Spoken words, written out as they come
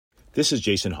This is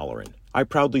Jason Holleran. I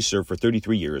proudly served for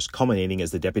 33 years, culminating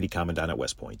as the Deputy Commandant at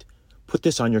West Point. Put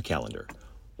this on your calendar.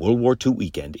 World War II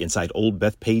weekend inside Old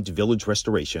Bethpage Village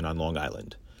Restoration on Long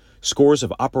Island. Scores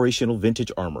of operational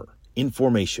vintage armor, in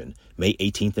formation, May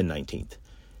 18th and 19th.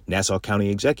 Nassau County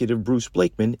Executive Bruce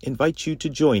Blakeman invites you to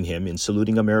join him in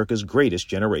saluting America's greatest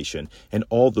generation and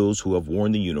all those who have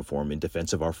worn the uniform in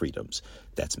defense of our freedoms.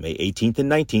 That's May 18th and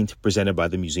 19th, presented by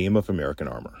the Museum of American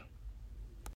Armor.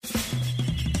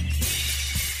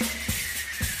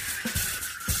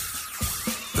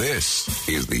 This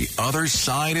is The Other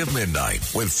Side of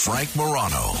Midnight with Frank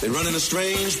Morano. They're running a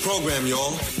strange program,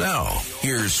 y'all. Now,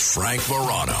 here's Frank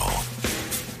Morano.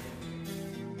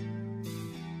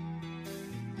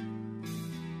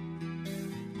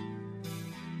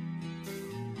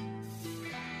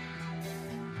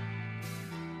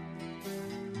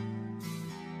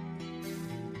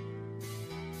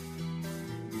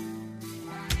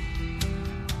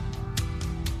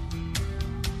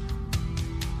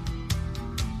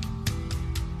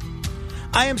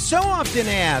 I am so often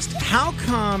asked, how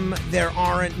come there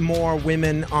aren't more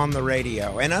women on the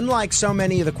radio? And unlike so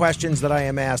many of the questions that I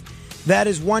am asked, that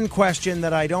is one question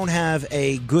that I don't have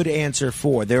a good answer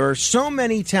for. There are so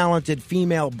many talented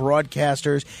female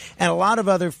broadcasters and a lot of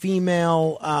other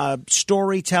female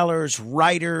storytellers,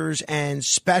 writers, and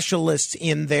specialists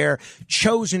in their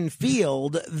chosen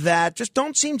field that just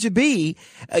don't seem to be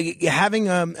having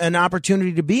an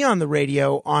opportunity to be on the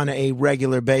radio on a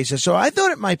regular basis. So I thought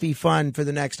it might be fun for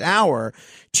the next hour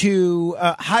to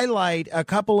highlight a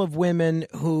couple of women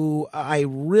who I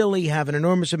really have an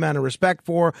enormous amount of respect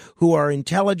for, who are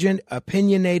intelligent,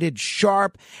 opinionated,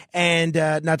 sharp, and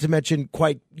not to mention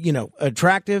quite,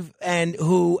 attractive, and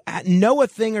who know a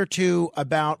thing or two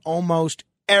about almost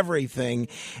everything.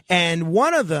 And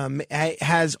one of them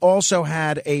has also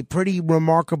had a pretty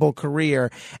remarkable career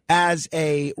as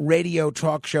a radio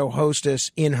talk show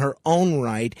hostess in her own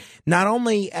right, not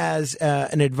only as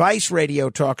an advice radio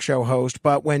talk show host,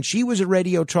 but when she was a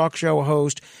radio talk show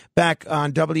host back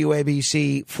on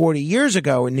WABC 40 years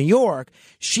ago in New York,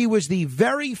 she was the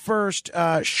very first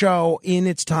show in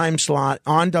its time slot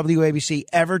on WABC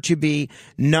ever to be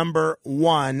number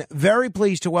one. Very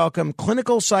pleased to welcome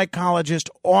clinical psychologist,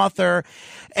 author,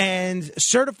 and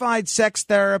certified sex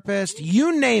therapist,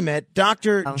 you name it,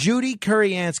 Dr. Judy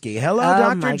Kuriansky. Hello,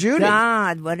 Dr. Judy. Oh, my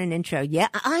God, what an intro. Yeah,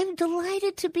 I'm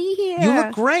delighted to be here. You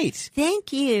look great.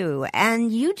 Thank you.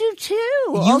 And you do, too.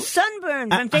 All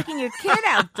sunburned from taking your kid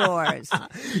outdoors.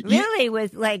 Really,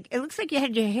 with it looks like you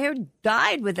had your hair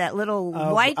dyed with that little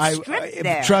white strip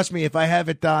there. Trust me, if I have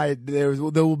it dyed, there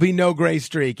will be no gray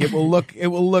streak. It will look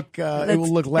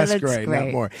less gray,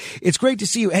 not more. It's great to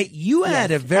see you. Hey, you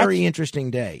had a very interesting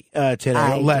day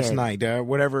last night.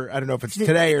 Whatever, I don't know if it's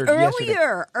today or yesterday.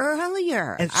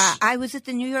 Earlier. I was at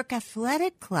the New York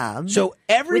Athletic Club. So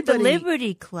everybody, with the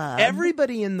Liberty Club.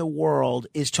 Everybody in the world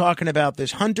is talking about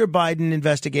this Hunter Biden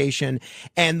investigation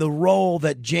and the role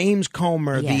that James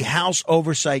Comer, the House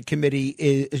Oversight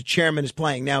Committee chairman, is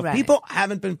playing. Now, if people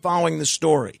haven't been following the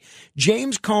story,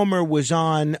 James Comer was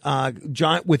on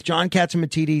with John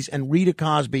Catsimatidis and Rita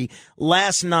Cosby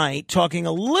last night talking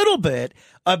a little bit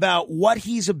about what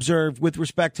he's observed with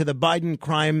respect to the Biden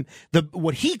crime,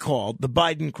 what he called the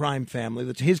Biden crime family.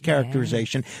 That's his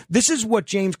characterization. This is what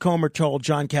James Comer told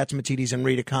John Catsimatidis and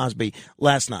Rita Cosby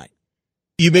last night.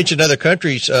 You mentioned other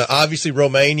countries, obviously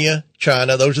Romania,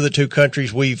 China. Those are the two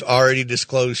countries we've already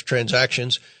disclosed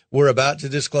transactions. We're about to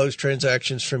disclose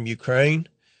transactions from Ukraine,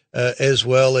 as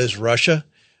well as Russia.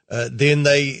 Then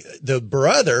the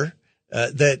brother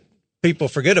that people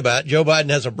forget about, Joe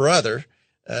Biden has a brother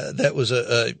that was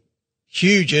a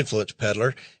huge influence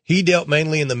peddler. He dealt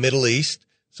mainly in the Middle East.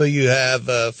 So you have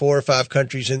 4 or 5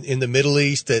 countries in the Middle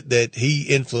East that he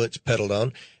influence peddled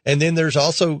on. And then there's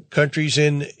also countries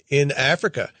in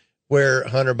Africa where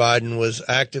Hunter Biden was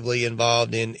actively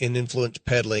involved in influence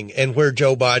peddling and where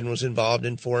Joe Biden was involved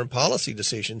in foreign policy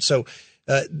decisions. So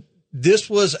this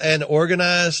was an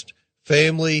organized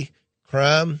family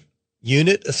crime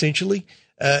unit, essentially.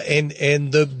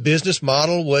 And the business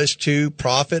model was to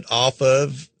profit off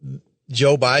of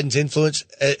Joe Biden's influence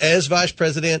as vice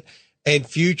president and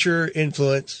future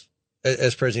influence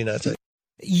as president of the United States.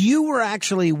 You were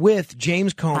actually with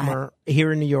James Comer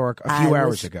here in New York a few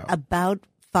hours ago. About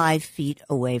 5 feet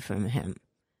away from him,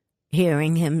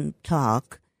 hearing him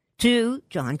talk to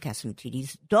John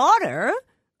Catsimatidis' daughter,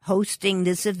 hosting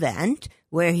this event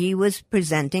where he was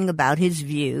presenting about his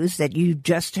views that you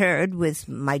just heard with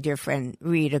my dear friend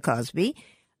Rita Cosby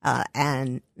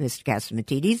and Mr.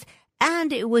 Catsimatidis.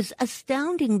 And it was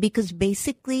astounding because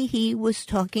basically he was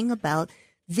talking about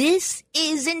this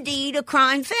is indeed a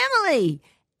crime family.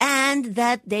 And and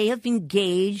that they have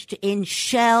engaged in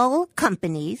shell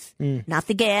companies, not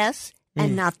the gas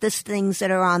and not the things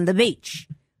that are on the beach.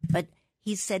 But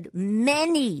he said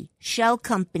many shell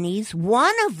companies,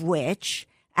 one of which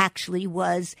actually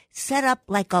was set up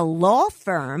like a law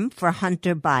firm for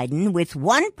Hunter Biden with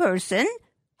one person,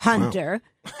 Hunter,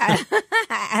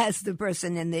 as the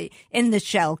person in the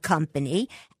shell company,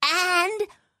 and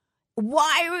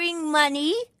wiring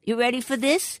money, you ready for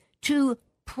this, to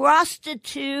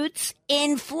prostitutes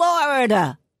in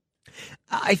Florida.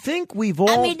 I think we've all...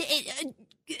 I mean,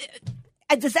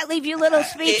 does that leave you a little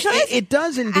speechless? It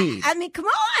does indeed. I mean, come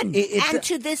on.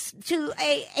 To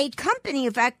a company,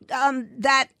 in fact,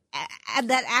 that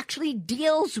actually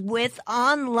deals with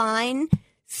online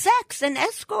sex and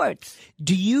escorts.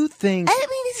 Do you think... I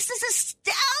mean, this is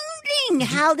astounding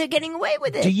how they're getting away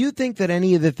with it. Do you think that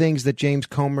any of the things that James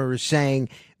Comer is saying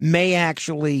may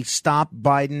actually stop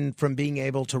Biden from being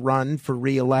able to run for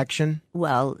re-election?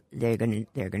 Well, they're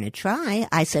gonna try.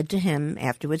 I said to him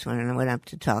afterwards when I went up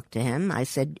to talk to him, I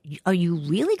said, "Are you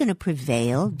really going to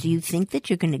prevail? Do you think that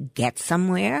you're going to get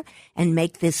somewhere and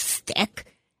make this stick?"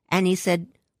 And he said,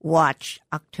 "Watch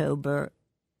October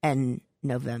and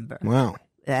November." Wow.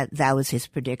 That was his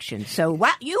prediction. So,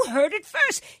 wow, you heard it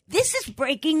first. This is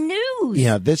breaking news.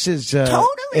 Yeah, this is totally.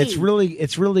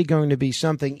 It's really going to be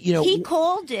something. You know, he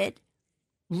called it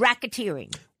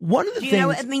racketeering. One of the things. You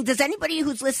know, I mean, does anybody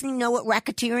who's listening know what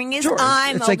racketeering is? Sure,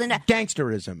 I'm it's old like enough.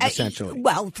 Gangsterism, essentially.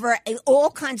 Well, for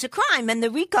all kinds of crime and the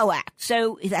RICO Act.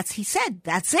 So he said,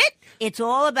 that's it. It's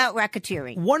all about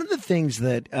racketeering. One of the things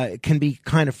that can be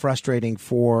kind of frustrating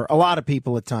for a lot of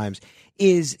people at times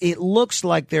is it looks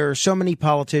like there are so many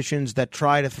politicians that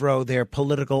try to throw their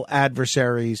political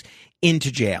adversaries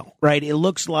into jail, right? It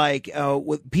looks like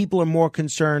people are more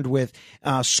concerned with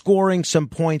scoring some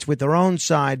points with their own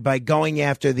side by going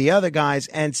after the other guys.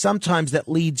 And sometimes that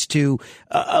leads to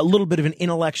a little bit of an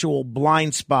intellectual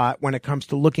blind spot when it comes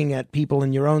to looking at people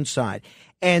in your own side.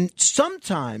 And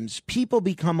sometimes people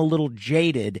become a little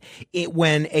jaded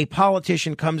when a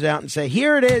politician comes out and say,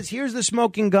 here it is, here's the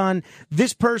smoking gun.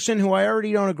 This person who I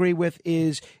already don't agree with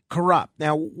is corrupt.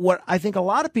 Now, what I think a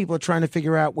lot of people are trying to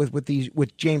figure out with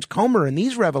James Comer and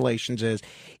these revelations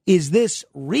is this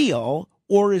real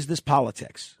or is this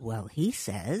politics? Well, he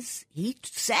said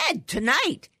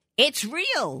tonight, it's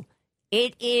real.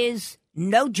 It is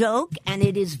no joke and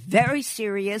it is very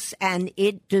serious and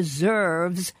it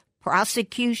deserves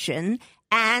prosecution,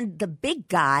 and the big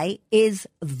guy is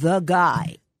the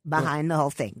guy behind the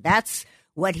whole thing. That's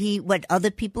what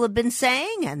other people have been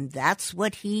saying, and that's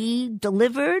what he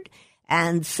delivered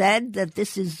and said, that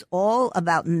this is all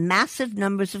about massive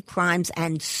numbers of crimes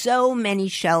and so many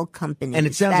shell companies and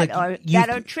it sounds that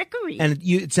are trickery. And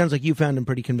it sounds like you found him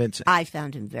pretty convincing. I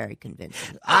found him very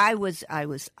convincing. I was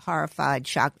horrified,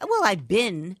 shocked. Well, I've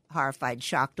been horrified,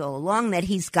 shocked all along that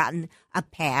he's gotten a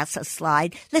pass, a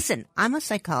slide. Listen, I'm a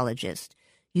psychologist.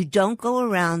 You don't go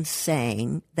around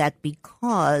saying that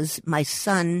because my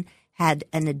son had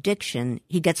an addiction,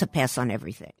 he gets a pass on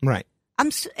everything. Right. I'm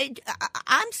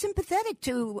sympathetic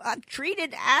to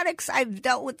treated addicts. I've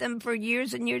dealt with them for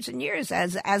years and years and years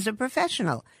as a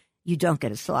professional. You don't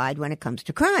get a slide when it comes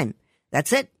to crime.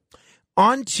 That's it.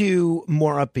 On to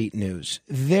more upbeat news.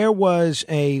 There was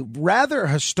a rather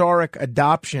historic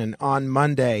adoption on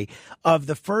Monday of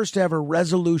the first ever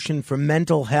resolution for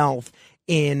mental health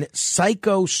in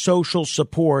psychosocial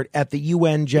support at the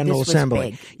UN General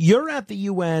Assembly. Big. You're at the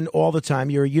UN all the time.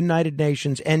 You're a United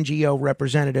Nations NGO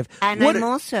representative. And I'm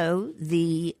also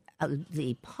the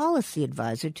policy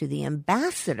advisor to the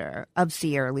ambassador of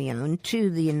Sierra Leone to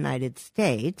the United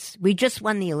States. We just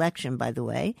won the election, by the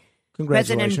way.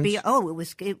 Congratulations.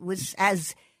 It was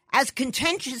as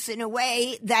contentious in a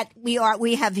way that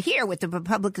we have here with the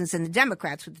Republicans and the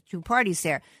Democrats, with the two parties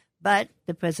there. But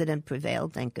the president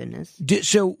prevailed, thank goodness.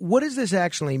 So what does this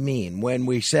actually mean when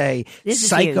we say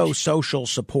psychosocial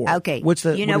support? Okay.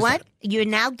 You know what? You're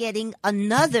now getting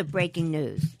another breaking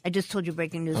news. I just told you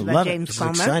breaking news about James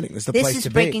Comer. This is exciting. This is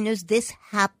breaking news. This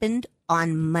happened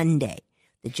on Monday.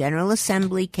 The General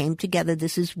Assembly came together.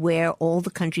 This is where all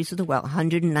the countries of the world,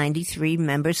 193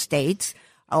 member states,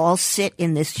 all sit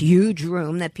in this huge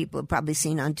room that people have probably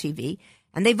seen on TV,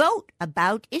 and they vote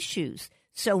about issues.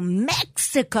 So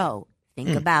Mexico, think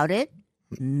about it,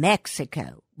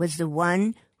 Mexico was the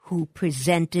one who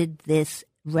presented this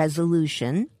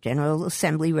resolution, General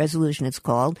Assembly resolution it's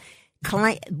called,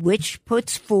 which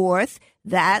puts forth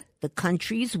that the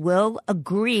countries will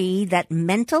agree that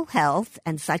mental health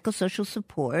and psychosocial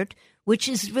support, which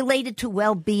is related to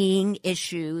well-being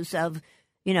issues of,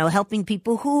 helping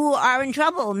people who are in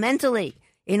trouble mentally,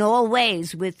 in all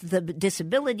ways with the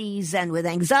disabilities and with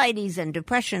anxieties and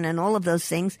depression and all of those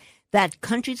things, that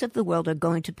countries of the world are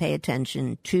going to pay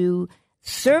attention to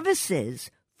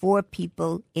services for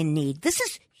people in need. This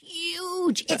is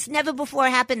huge. It's never before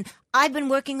happened. I've been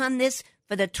working on this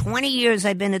for the 20 years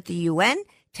I've been at the UN.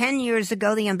 10 years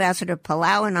ago, the Ambassador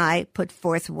Palau and I put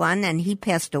forth one, and he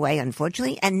passed away,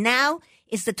 unfortunately. And now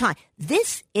is the time.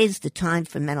 This is the time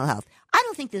for mental health. I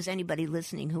don't think there's anybody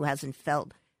listening who hasn't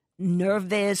felt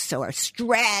nervous or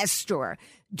stressed or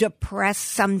depressed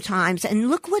sometimes. And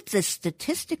look what the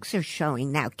statistics are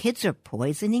showing now. Kids are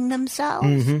poisoning themselves.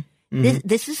 Mm-hmm.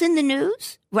 This is in the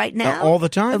news right now. All the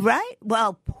time. Right?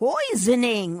 Well,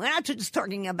 poisoning. We're not just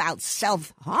talking about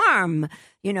self-harm,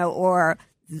 or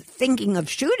thinking of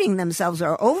shooting themselves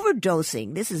or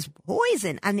overdosing. This is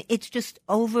poison. I mean, it's just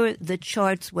over the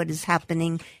charts what is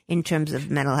happening in terms of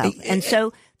mental health. And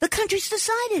so the country's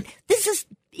decided this is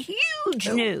huge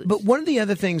news. But one of the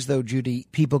other things, though, Judy,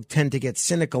 people tend to get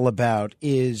cynical about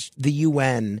is the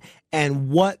UN and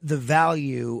what the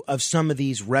value of some of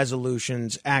these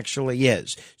resolutions actually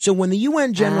is. So when the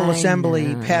UN General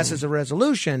Assembly passes a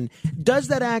resolution, does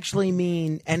that actually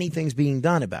mean anything's being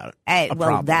done about it?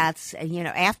 Well, that's,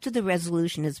 after the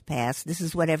resolution is passed, this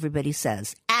is what everybody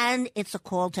says. And it's a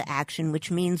call to action, which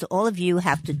means all of you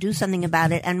have to do something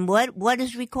about it. And what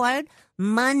is required?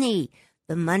 Money.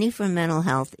 The money for mental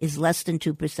health is less than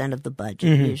 2% of the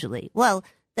budget, usually. Well,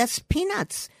 that's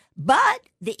peanuts. But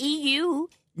the EU,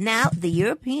 now the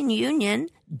European Union,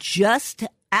 just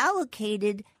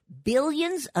allocated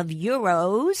billions of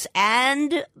euros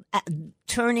and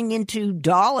turning into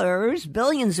dollars,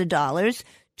 billions of dollars,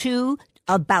 to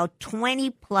about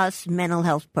 20-plus mental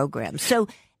health programs. So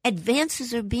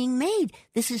advances are being made.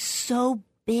 This is so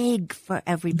big for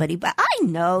everybody. But I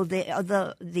know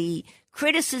the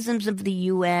criticisms of the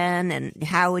UN and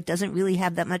how it doesn't really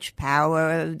have that much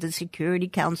power, the Security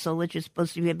Council, which is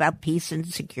supposed to be about peace and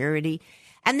security.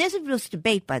 And there's a real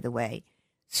debate, by the way.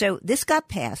 So this got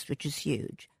passed, which is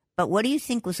huge. But what do you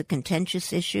think was a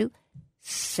contentious issue?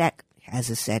 As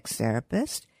a sex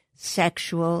therapist,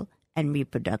 sexual and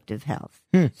reproductive health.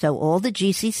 So all the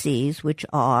GCCs, which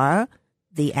are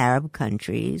the Arab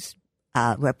countries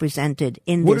represented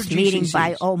in this meeting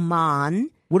by Oman.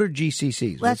 What are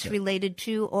GCCs? Well, that's related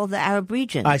to all the Arab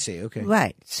regions. I see. Okay.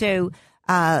 Right. So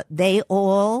they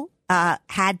all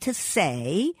had to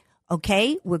say,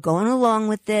 okay, we're going along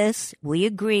with this. We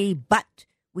agree, but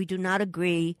we do not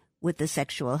agree with the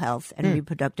sexual health and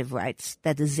reproductive rights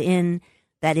that is in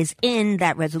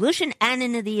that resolution and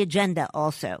in the agenda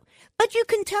also. But you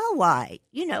can tell why.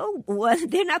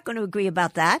 They're not going to agree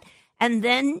about that. And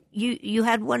then you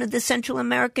had one of the Central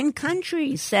American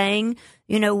countries saying,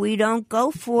 we don't go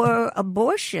for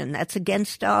abortion. That's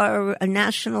against our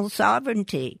national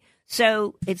sovereignty.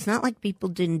 So it's not like people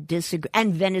didn't disagree.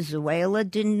 And Venezuela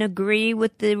didn't agree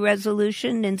with the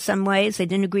resolution in some ways. They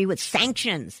didn't agree with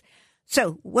sanctions.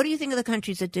 So what do you think of the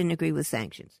countries that didn't agree with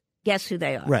sanctions? Guess who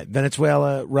they are. Right.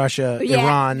 Venezuela, Russia,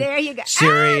 Iran, there you go.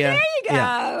 Syria. There you go.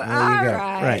 Yeah, there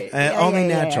you go. Right. Only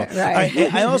natural.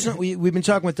 Right. I also, we've been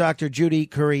talking with Dr. Judy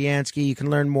Kuriansky. You can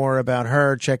learn more about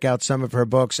her. Check out some of her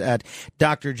books at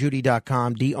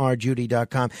drjudy.com,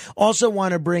 drjudy.com. Also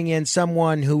want to bring in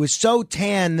someone who is so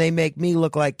tan they make me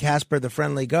look like Casper the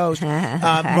Friendly Ghost.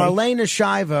 Marlena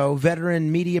Shivo,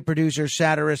 veteran media producer,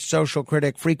 satirist, social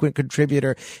critic, frequent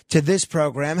contributor to this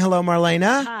program. Hello,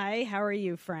 Marlena. Hi, how are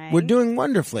you, Frank? We're doing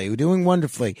wonderfully. You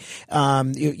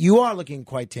are looking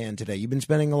quite tan today. You've been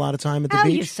spending a lot of time at the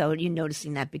beach. You're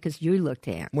noticing that because you look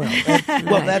tan. Well,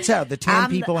 that's how the tan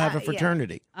people have a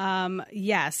fraternity. Yeah.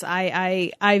 Yes,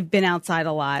 I've been outside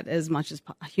a lot, as much as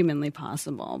humanly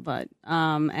possible, but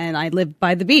and I live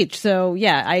by the beach, so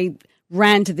yeah, I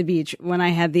ran to the beach when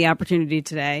I had the opportunity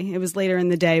today. It was later in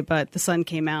the day, but the sun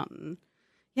came out, and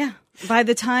yeah, by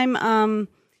the time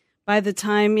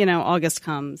August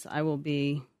comes, I will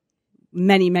be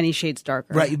many, many shades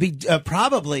darker. Right, you'd be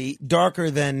probably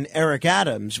darker than Eric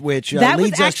Adams, which that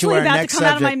leads us to our next subject. That was actually about to come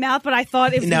out of my mouth, but I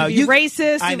thought it was going to be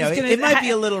racist. I know, it might be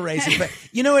a little racist, but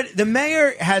you know what? The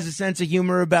mayor has a sense of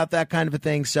humor about that kind of a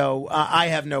thing, so I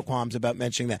have no qualms about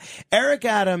mentioning that. Eric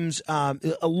Adams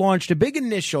launched a big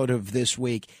initiative this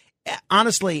week.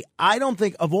 Honestly, I don't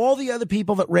think of all the other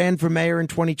people that ran for mayor in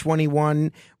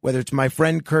 2021, whether it's my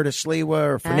friend Curtis Sliwa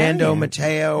or Fernando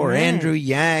Mateo or Andrew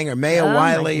Yang or Maya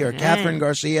Wiley or Catherine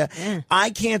Garcia,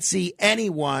 I can't see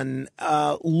anyone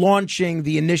launching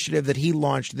the initiative that he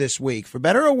launched this week. For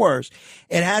better or worse,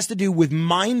 it has to do with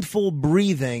mindful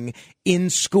breathing in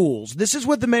schools. This is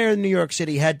what the mayor of New York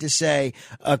City had to say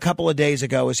a couple of days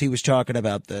ago as he was talking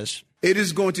about this. It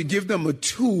is going to give them a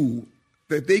tool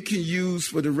that they can use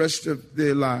for the rest of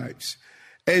their lives.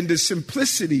 And the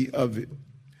simplicity of it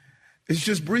is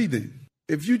just breathing.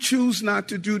 If you choose not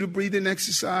to do the breathing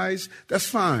exercise, that's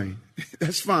fine.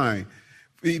 That's fine.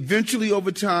 Eventually,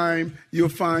 over time, you'll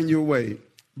find your way.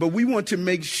 But we want to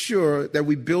make sure that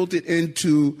we build it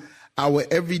into our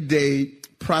everyday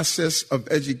process of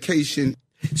education.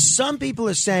 Some people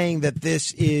are saying that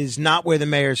this is not where the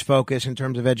mayor's focus in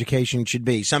terms of education should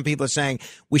be. Some people are saying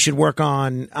we should work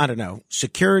on, I don't know,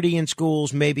 security in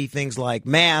schools, maybe things like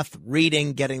math,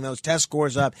 reading, getting those test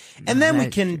scores up, and then we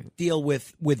can deal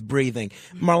with breathing.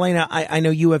 Marlena, I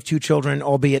know you have 2 children,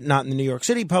 albeit not in the New York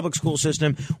City public school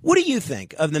system. What do you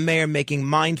think of the mayor making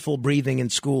mindful breathing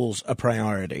in schools a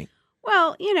priority?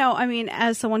 Well,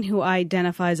 as someone who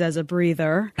identifies as a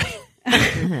breather,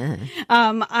 I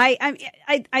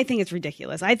think it's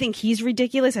ridiculous. I think he's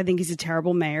ridiculous. I think he's a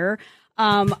terrible mayor.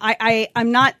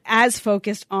 I'm not as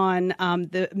focused on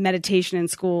the meditation in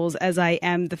schools as I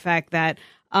am the fact that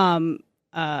I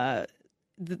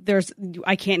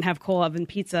can't have coal oven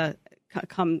pizza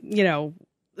come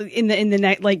in the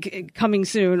next, like, coming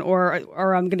soon,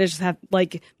 or I'm gonna just have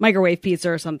like microwave pizza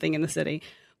or something in the city.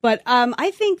 But I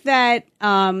think that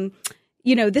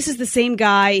this is the same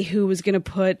guy who was going to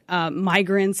put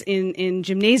migrants in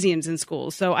gymnasiums in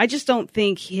schools. So I just don't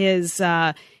think his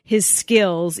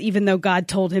skills, even though God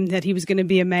told him that he was going to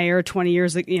be a mayor 20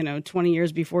 years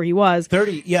before he was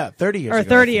 30 years or ago,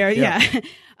 30 years. Yeah.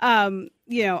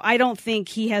 I don't think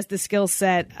he has the skill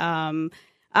set.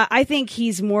 I think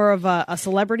he's more of a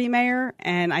celebrity mayor.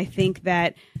 And I think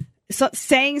that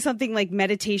saying something like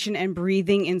meditation and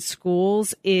breathing in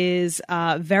schools is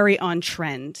very on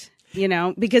trend.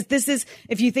 Because this is,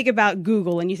 if you think about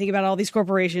Google and you think about all these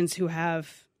corporations who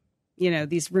have,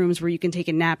 these rooms where you can take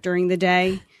a nap during the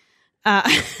day. I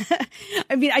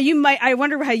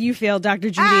wonder how you feel, Dr.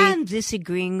 Judy. I'm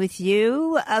disagreeing with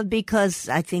you because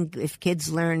I think if kids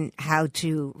learn how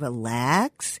to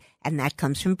relax, and that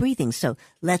comes from breathing. So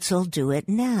let's all do it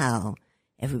now.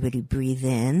 Everybody breathe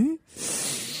in.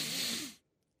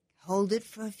 Hold it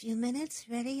for a few minutes.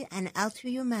 Ready? And out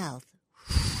through your mouth.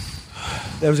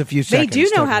 That was a few seconds. They do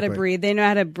know how to breathe. They know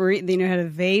how to breathe. They know how to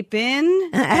vape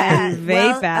in and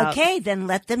vape out. Okay, then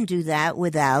let them do that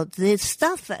without the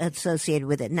stuff associated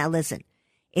with it. Now, listen,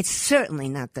 it's certainly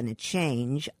not going to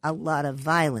change a lot of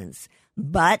violence.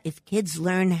 But if kids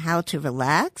learn how to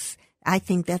relax, I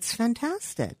think that's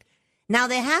fantastic. Now,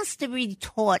 there has to be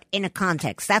taught in a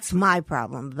context. That's my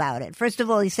problem about it. First of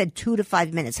all, he said 2 to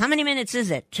 5 minutes. How many minutes is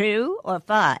it? 2 or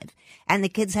 5? And the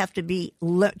kids have to be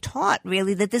taught,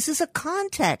 really, that this is a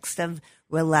context of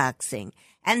relaxing.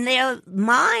 And their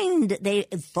mind,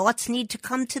 thoughts need to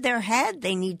come to their head.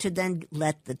 They need to then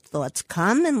let the thoughts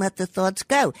come and let the thoughts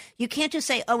go. You can't just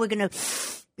say, we're going to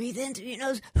breathe in through your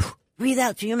nose, breathe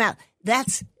out through your mouth.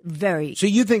 That's very... So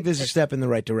you think this is a step in the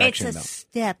right direction, It's a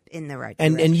step in the right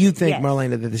direction. And you think, yes,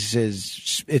 Marlena, that this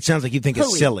is... It sounds like you think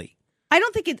it's silly. I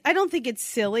don't think it's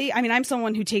silly. I mean, I'm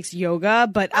someone who takes yoga,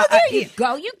 but there you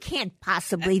go. You can't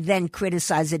possibly then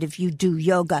criticize it if you do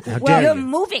yoga. Well, you're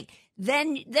moving.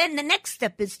 Then the next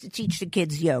step is to teach the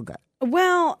kids yoga.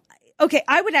 Well, okay,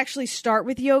 I would actually start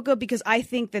with yoga because I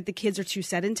think that the kids are too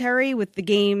sedentary with the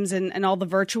games and all the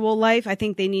virtual life. I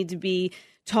think they need to be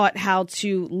taught how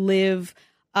to live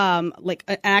like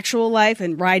an actual life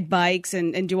and ride bikes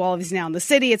and do all of these. Now in the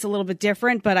city, it's a little bit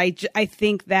different, but I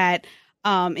think that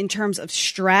in terms of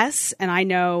stress, and I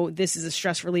know this is a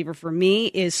stress reliever for me,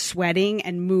 is sweating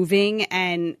and moving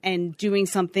and doing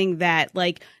something that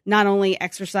like not only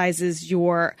exercises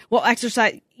you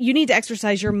need to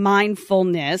exercise your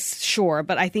mindfulness, sure,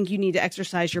 but I think you need to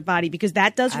exercise your body because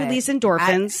that does release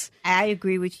endorphins. I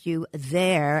agree with you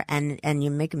there, and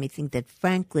you're making me think that,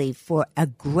 frankly, for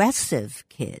aggressive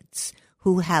kids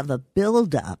who have a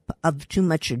buildup of too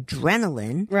much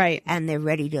adrenaline, right, and they're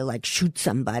ready to like shoot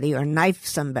somebody or knife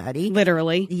somebody,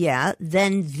 literally, yeah,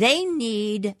 then they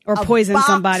need or poison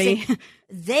somebody.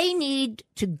 They need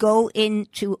to go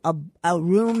into a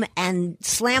room and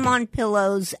slam on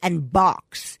pillows and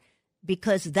box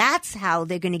because that's how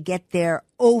they're going to get their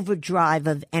overdrive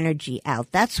of energy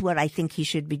out. That's what I think he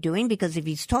should be doing because if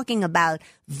he's talking about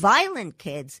violent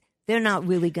kids, they're not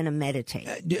really going to meditate.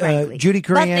 Judy Kuriansky,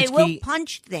 but they will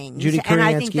punch things, and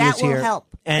I think that will help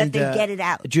that they get it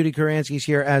out. Judy Kuriansky's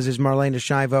here, as is Marlena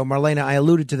Shivo. Marlena, I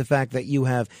alluded to the fact that you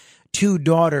have 2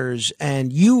 daughters,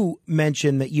 and you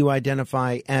mentioned that you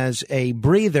identify as a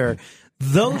breather.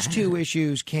 Those two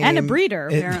issues came... And a breeder,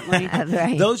 apparently.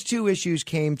 Right. Those two issues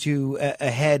came to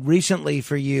a head recently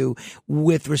for you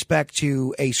with respect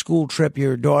to a school trip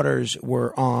your daughters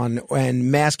were on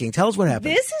and masking. Tell us what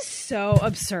happened. This is so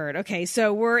absurd. Okay,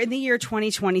 so we're in the year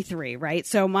 2023, right?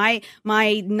 So my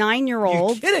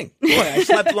 9-year-old... You're kidding. Boy, I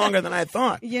slept longer than I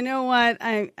thought. You know what?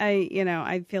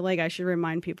 I feel like I should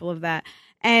remind people of that.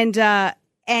 And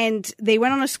they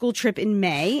went on a school trip in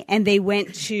May, and they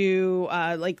went to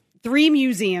 3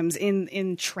 museums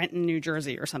in Trenton, New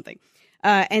Jersey or something.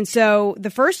 And so the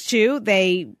first 2,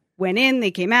 they went in, they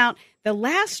came out. The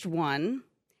last one,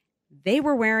 they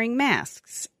were wearing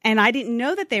masks. And I didn't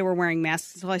know that they were wearing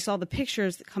masks until I saw the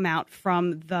pictures that come out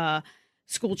from the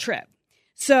school trip.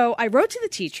 So I wrote to the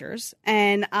teachers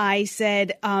and I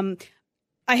said, I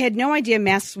had no idea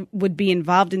masks would be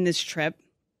involved in this trip.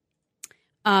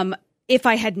 If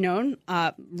I had known,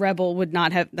 Rebel would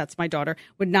not have, that's my daughter,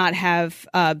 would not have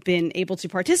been able to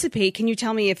participate. Can you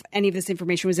tell me if any of this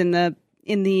information was in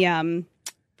the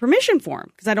permission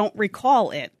form? Because I don't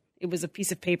recall it. It was a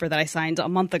piece of paper that I signed a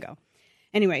month ago.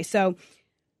 Anyway, so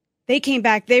they came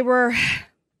back. They were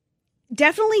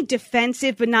definitely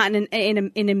defensive, but not in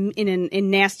a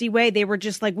nasty way. They were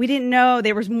just like, we didn't know.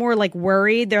 They were more like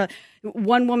worried.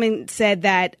 One woman said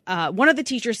that one of the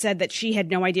teachers said that she had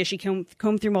no idea. She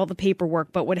combed through all the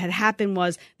paperwork, but what had happened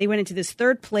was they went into this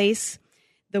third place.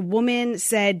 The woman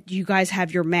said, "You guys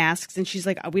have your masks," and she's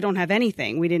like, "We don't have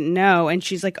anything. We didn't know." And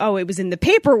she's like, "Oh, it was in the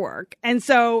paperwork." And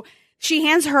so she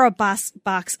hands her a box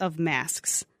of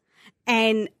masks,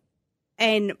 and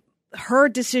her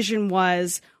decision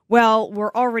was, well,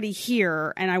 we're already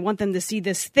here and I want them to see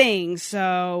this thing.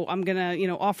 So I'm going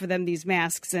to, offer them these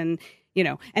masks and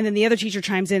then the other teacher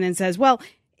chimes in and says, well,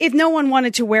 if no one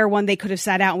wanted to wear one, they could have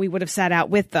sat out and we would have sat out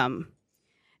with them.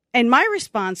 And my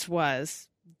response was,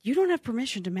 you don't have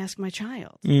permission to mask my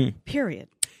child, period.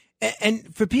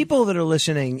 And for people that are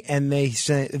listening and they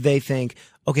think,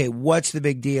 okay, what's the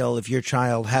big deal if your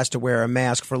child has to wear a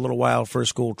mask for a little while for a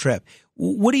school trip?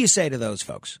 What do you say to those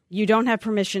folks? You don't have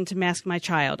permission to mask my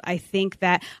child. I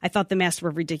thought the masks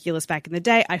were ridiculous back in the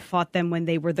day. I fought them when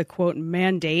they were the quote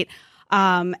mandate.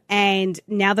 And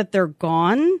now that they're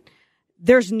gone,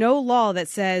 there's no law that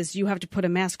says you have to put a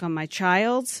mask on my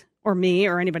child or me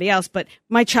or anybody else, but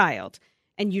my child,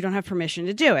 and you don't have permission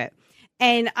to do it.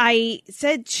 And I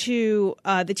said to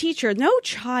the teacher, no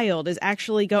child is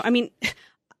actually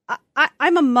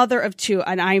I'm a mother of 2,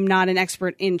 and I'm not an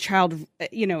expert in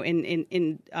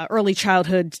early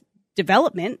childhood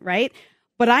development, right?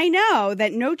 But I know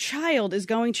that no child is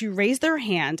going to raise their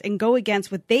hand and go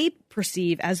against what they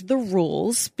perceive as the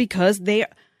rules because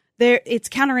it's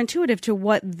counterintuitive to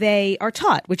what they are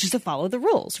taught, which is to follow the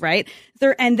rules, right?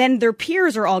 And then their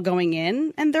peers are all going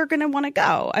in, and they're going to want to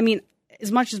go. I mean,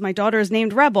 as much as my daughter is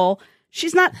named Rebel,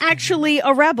 she's not actually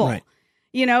a rebel. Right.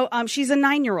 She's a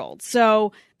 9-year-old.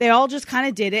 So they all just kind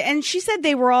of did it. And she said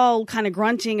they were all kind of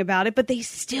grunting about it, but they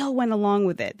still went along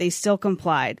with it. They still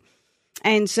complied.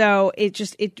 And so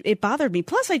it bothered me.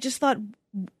 Plus, I just thought,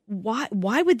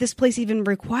 why would this place even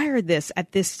require this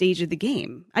at this stage of the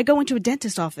game? I go into a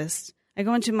dentist's office. I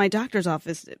go into my doctor's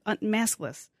office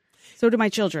maskless. So do my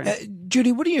children.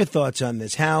 Judy, what are your thoughts on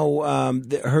this? How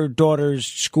her daughter's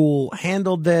school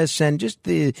handled this, and just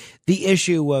the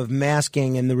issue of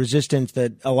masking and the resistance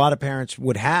that a lot of parents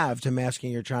would have to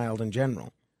masking your child in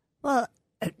general? Well,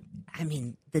 I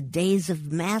mean, the days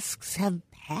of masks have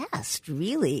passed,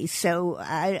 really. So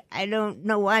I don't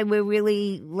know why we're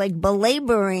really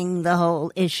belaboring the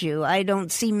whole issue. I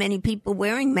don't see many people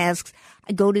wearing masks.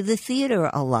 I go to the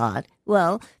theater a lot.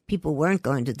 Well, people weren't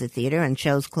going to the theater and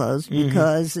shows closed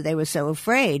because they were so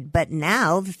afraid. But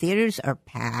now the theaters are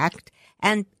packed.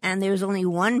 And there's only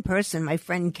one person, my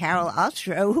friend Carol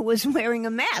Ostro, who was wearing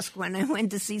a mask when I went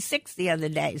to see Six the other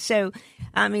day. So,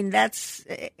 I mean, and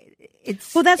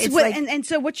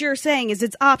so what you're saying is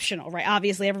it's optional, right?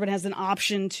 Obviously, everyone has an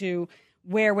option to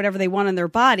wear whatever they want on their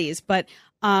bodies, but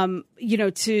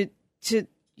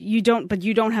you don't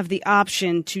have the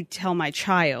option to tell my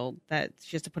child that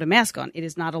she has to put a mask on. It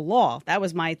is not a law. That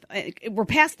was we're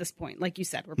past this point. Like you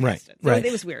said, we're past it. So right.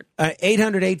 It was weird.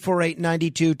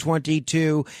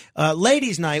 800-848-9222.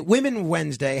 Ladies' Night, Women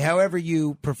Wednesday, however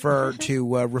you prefer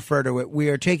to refer to it. We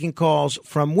are taking calls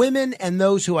from women and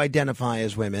those who identify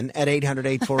as women at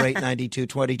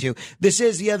 800-848-9222. This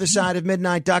is The Other Side of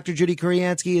Midnight. Dr. Judy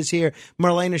Kuriansky is here.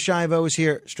 Marlena Shivo is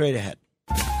here. Straight ahead.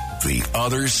 The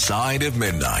Other Side of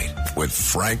Midnight with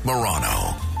Frank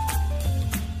Morano.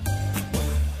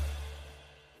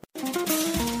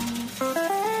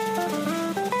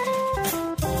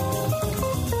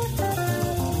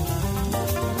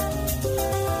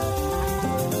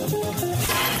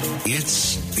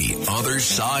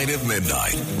 Side of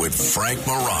Midnight with Frank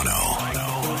Morano.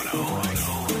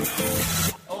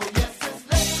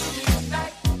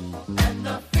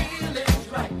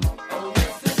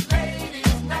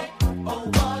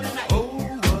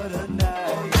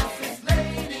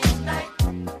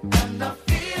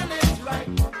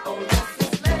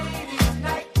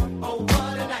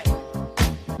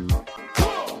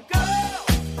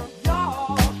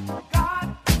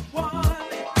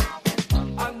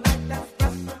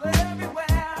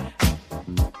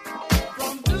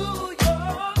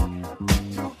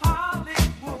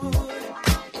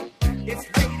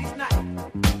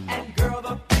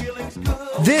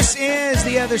 This is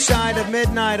The Other Side of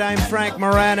Midnight. I'm Frank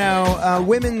Morano.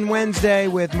 Women Wednesday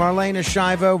with Marlena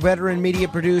Shivo, veteran media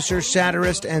producer,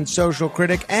 satirist, and social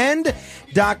critic, and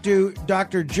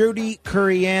Dr. Judy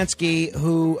Kuriansky,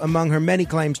 who, among her many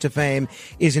claims to fame,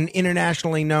 is an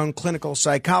internationally known clinical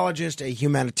psychologist, a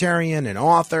humanitarian, an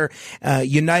author,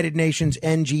 United Nations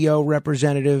NGO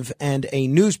representative, and a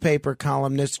newspaper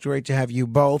columnist. Great to have you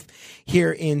both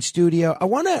here in studio. I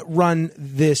want to run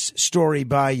this story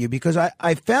by you because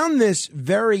I found this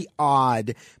very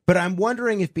odd, but I'm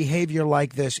wondering if behavior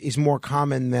like this is more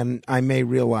common than I may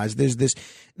realize. There's this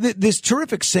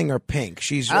terrific singer, Pink.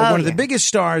 She's one of the biggest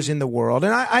stars in the world,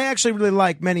 and I actually really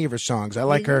like many of her songs. I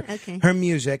like her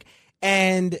music,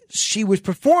 and she was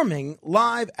performing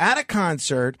live at a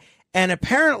concert, and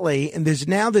apparently, and there's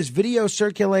now this video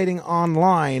circulating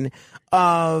online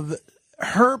of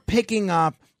her picking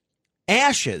up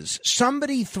ashes.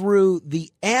 Somebody threw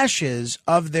the ashes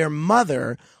of their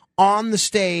mother on the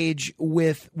stage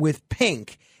with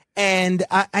Pink. And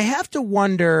I have to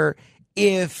wonder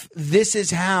if this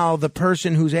is how the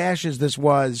person whose ashes this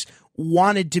was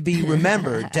wanted to be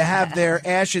remembered, to have their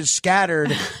ashes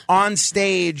scattered on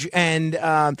stage and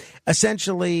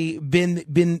essentially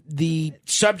been the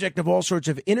subject of all sorts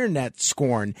of internet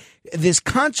scorn. This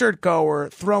concert goer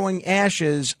throwing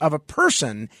ashes of a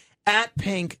person at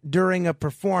Pink during a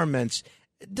performance.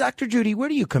 Dr. Judy, where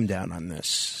do you come down on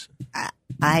this?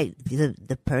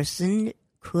 The person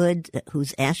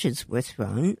whose ashes were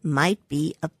thrown might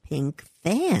be a Pink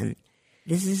fan.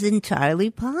 This is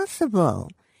entirely possible.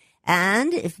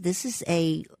 And if this is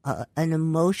an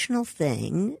emotional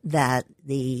thing that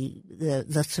the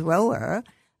thrower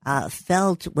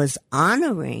felt was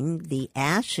honoring the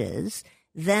ashes,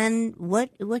 then what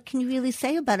can you really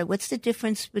say about it? What's the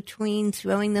difference between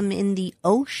throwing them in the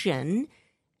ocean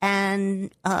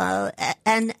and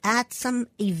at some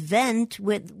event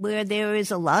where there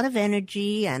is a lot of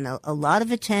energy and a lot of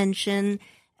attention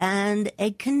and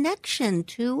a connection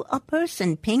to a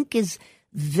person? Pink is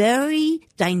very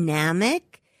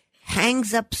dynamic,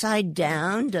 hangs upside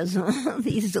down, does all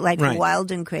these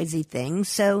wild and crazy things.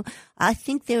 So I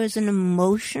think there is an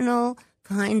emotional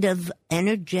kind of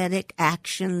energetic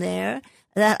action there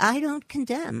that I don't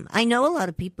condemn. I know a lot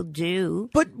of people do.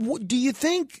 But do you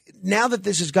think, now that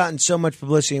this has gotten so much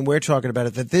publicity and we're talking about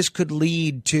it, that this could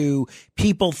lead to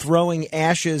people throwing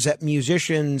ashes at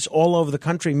musicians all over the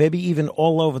country, maybe even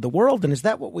all over the world? And is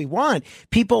that what we want?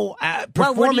 People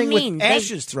performing with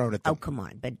ashes thrown at them? Oh, come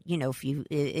on. But,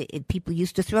 if people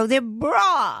used to throw their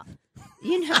bra.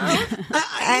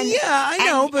 I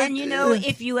know. But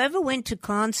if you ever went to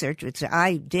concerts, which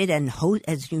I did, and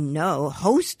as you know,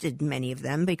 hosted many of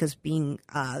them, because being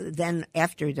then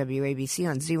after WABC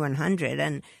on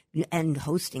Z100 and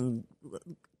hosting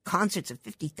concerts of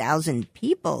 50,000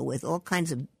 people with all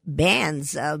kinds of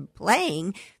bands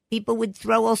playing, people would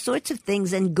throw all sorts of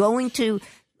things. And going to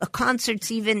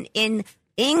concerts even in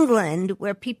England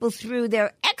where people threw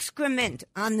their excrement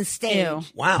on the stage. Ew.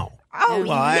 Wow. Oh,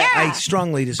 well, yeah. I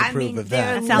strongly disapprove of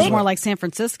that. That sounds more like San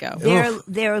Francisco.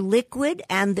 They're liquid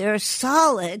and they're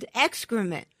solid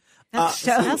excrement. That's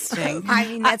disgusting. I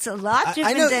mean, that's a lot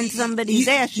different than somebody's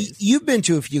ashes. You've been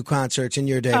to a few concerts in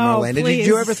your day, Marlena. Did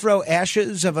you ever throw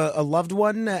ashes of a loved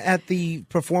one at the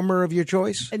performer of your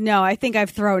choice? No, I think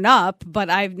I've thrown up, but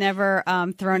I've never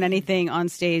thrown anything on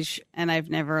stage, and I've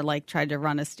never tried to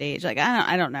run a stage.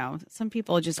 I don't know. Some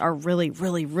people just are really,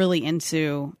 really, really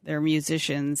into their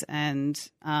musicians, and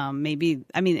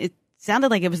it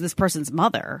sounded like it was this person's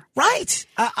mother. Right.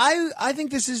 I think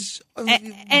this is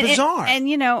bizarre.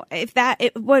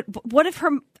 What if her,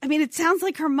 it sounds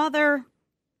like her mother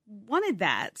wanted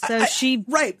that. So she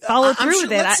followed through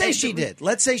with it.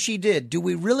 Let's say she did. Do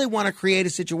we really want to create a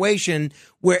situation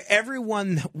where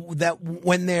everyone that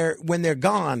when they're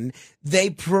gone, they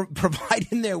provide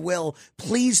in their will,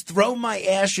 please throw my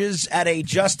ashes at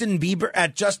Justin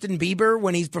Bieber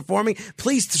when he's performing.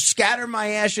 Please scatter my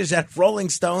ashes at Rolling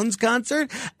Stones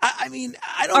concert. I mean,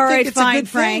 I don't think it's a good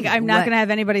Frank. thing. I'm not going to have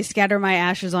anybody scatter my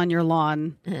ashes on your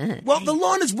lawn. Well, the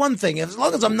lawn is one thing. As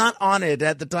long as I'm not on it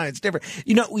at the time, it's different.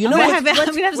 I'm going to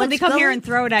have somebody come here and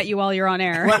throw it at you while you're on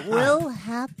air. What will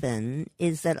happen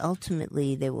is that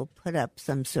ultimately they will put up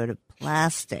some sort of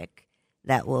plastic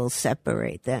that will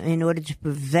separate them in order to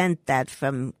prevent that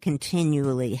from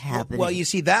continually happening. Well, you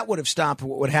see, that would have stopped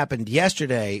what happened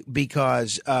yesterday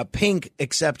because Pink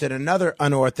accepted another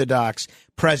unorthodox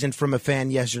present from a fan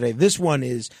yesterday. This one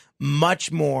is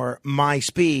much more my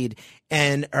speed,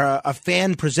 and a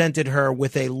fan presented her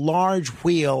with a large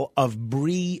wheel of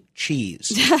brie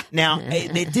cheese. Now,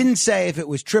 it didn't say if it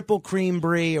was triple cream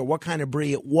brie or what kind of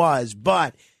brie it was,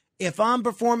 but if I'm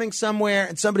performing somewhere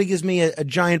and somebody gives me a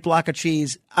giant block of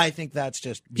cheese, I think that's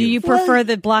just beautiful. Do you prefer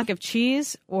the block of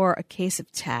cheese or a case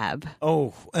of Tab?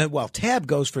 Oh, well, Tab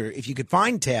goes for, if you could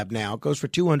find Tab now, it goes for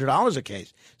 $200 a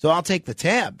case. So I'll take the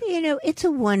Tab. You know, it's a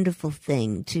wonderful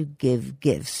thing to give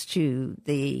gifts to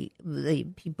the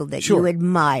people that you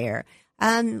admire.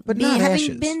 But not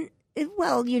ashes.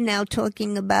 Well, you're now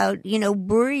talking about,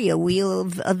 brie, a wheel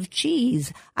of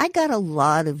cheese. I got a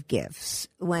lot of gifts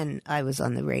when I was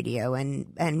on the radio and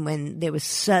when there was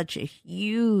such a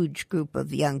huge group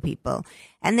of young people.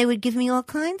 And they would give me all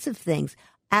kinds of things.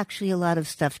 Actually, a lot of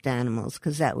stuffed animals,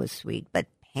 because that was sweet. But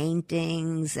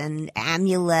paintings and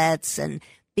amulets and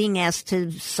being asked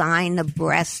to sign a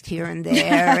breast here and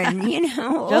there and, just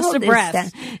all a this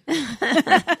breast.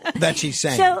 That she's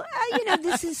saying. So,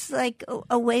 this is like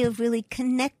a way of really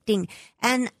connecting.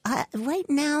 And right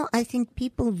now, I think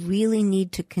people really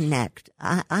need to connect.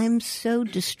 I'm so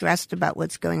distressed about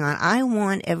what's going on. I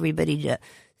want everybody to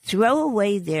throw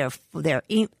away their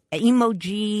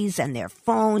emojis and their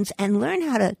phones and learn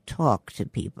how to talk to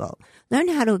people. Learn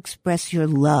how to express your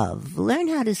love. Learn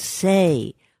how to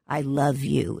say, I love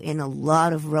you in a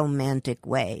lot of romantic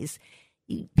ways.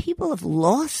 People have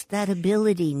lost that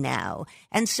ability now.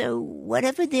 And so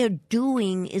whatever they're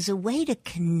doing is a way to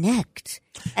connect.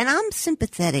 And I'm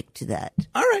sympathetic to that.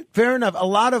 All right, fair enough. A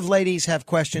lot of ladies have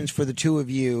questions for the two of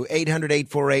you.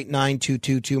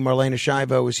 800-848-9222. Marlena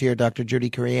Shivo is here. Dr. Judy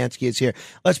Kuriansky is here.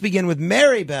 Let's begin with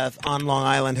Mary Beth on Long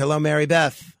Island. Hello, Mary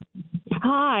Beth.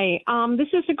 Hi. This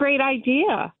is a great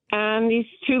idea. And these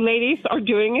two ladies are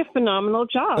doing a phenomenal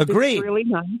job. Agreed. It's really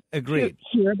nice Agreed.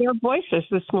 to hear their voices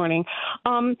this morning.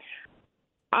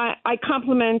 I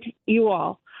compliment you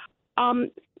all.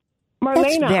 Marlena,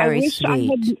 That's very I wish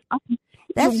sweet.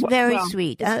 That's very well,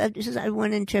 sweet. I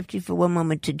want to interrupt you for one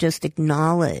moment to just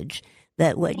acknowledge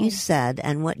that what you said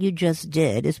and what you just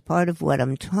did is part of what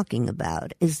I'm talking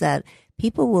about, is that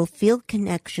people will feel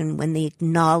connection when they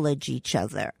acknowledge each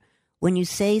other. When you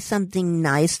say something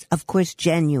nice, of course,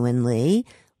 genuinely,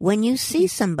 when you see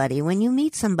somebody, when you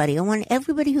meet somebody, I want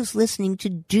everybody who's listening to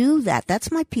do that.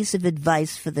 That's my piece of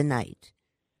advice for the night.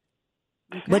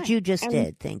 Okay. What you just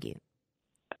did. Thank you.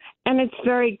 And it's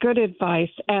very good advice.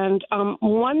 And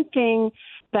one thing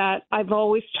that I've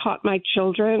always taught my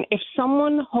children, if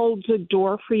someone holds a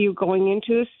door for you going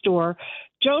into a store,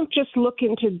 don't just look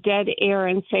into dead air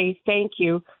and say thank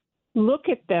you. Look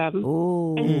at them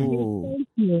and say thank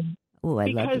you. Oh, I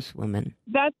love this woman.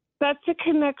 That's a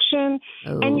connection.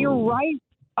 And you're right.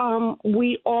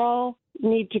 We all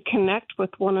need to connect with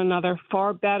one another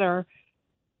far better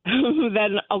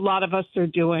than a lot of us are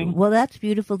doing. Well, that's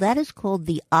beautiful. That is called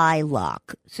the eye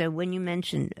lock. So when you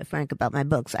mentioned, Frank, about my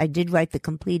books, I did write The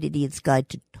Complete Idiot's Guide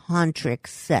to Tantric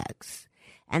Sex.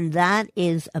 And that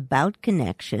is about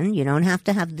connection. You don't have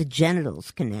to have the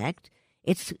genitals connect.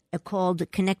 It's called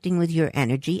connecting with your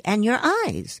energy and your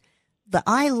eyes. The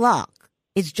eye lock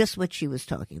is just what she was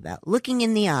talking about. Looking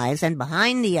in the eyes and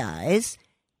behind the eyes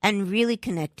and really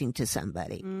connecting to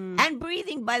somebody. And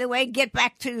breathing, by the way, get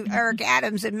back to Eric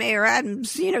Adams and Mayor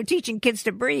Adams, teaching kids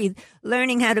to breathe,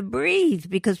 learning how to breathe,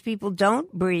 because people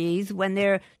don't breathe when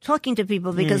they're talking to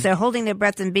people because they're holding their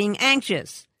breath and being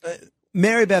anxious.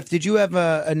 Mary Beth, did you have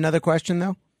another question,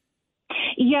 though?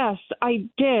 Yes, I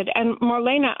did. And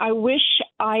Marlena, I wish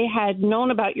I had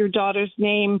known about your daughter's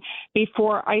name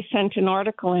before I sent an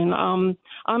article in. I'm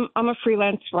a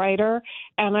freelance writer,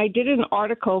 and I did an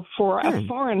article for a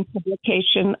foreign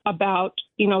publication about,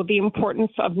 the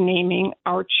importance of naming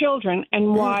our children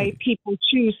and why people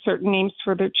choose certain names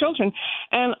for their children.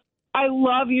 And I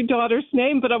love your daughter's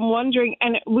name, but I'm wondering,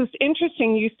 and it was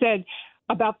interesting you said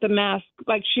about the mask,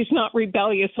 like she's not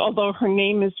rebellious, although her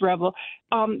name is Rebel.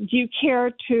 Do you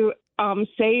care to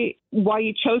say why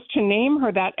you chose to name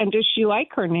her that, and does she like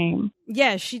her name?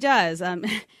 Yeah, she does.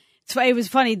 It was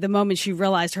funny the moment she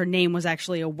realized her name was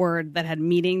actually a word that had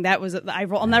meaning.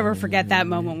 I'll never forget that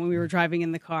moment when we were driving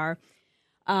in the car,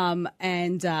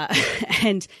 and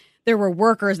there were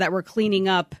workers that were cleaning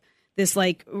up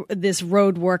this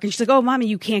road work, and she's like, "Oh, Mommy,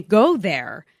 you can't go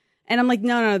there." And I'm like,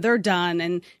 no, they're done.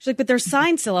 And she's like, but there's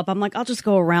signs still up. I'm like, I'll just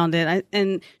go around it.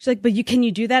 And she's like, but can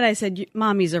you do that? I said,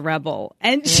 Mommy's a rebel.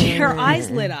 And her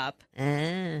eyes lit up.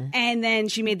 And then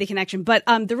she made the connection. But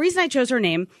the reason I chose her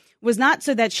name was not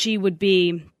so that she would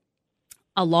be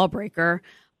a lawbreaker.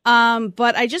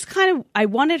 But I just I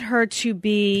wanted her to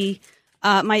be,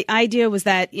 my idea was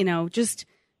that, just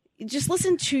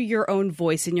listen to your own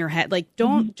voice in your head. Like,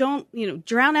 don't,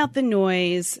 drown out the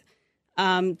noise.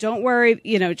 Don't worry,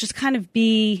 just kind of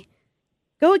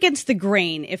go against the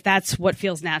grain if that's what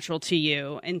feels natural to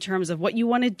you in terms of what you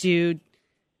want to do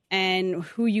and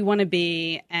who you want to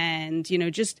be. And,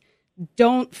 just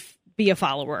don't be a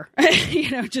follower,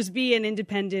 just be an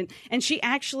independent. And she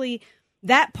actually,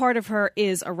 that part of her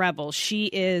is a rebel. She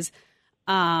is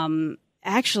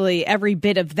actually every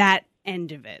bit of that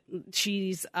end of it.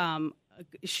 She's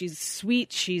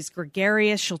sweet. She's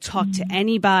gregarious. She'll talk to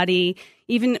anybody.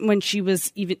 Even when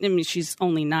she's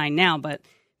only 9 now, but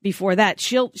before that,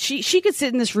 she could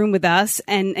sit in this room with us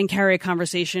and carry a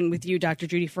conversation with you, Dr.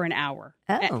 Judy, for an hour.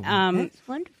 Oh, that's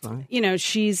wonderful.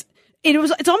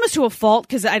 It's almost to a fault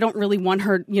because I don't really want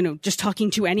her, just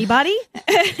talking to anybody.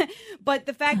 But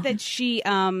the fact that she,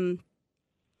 I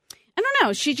don't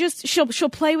know, she'll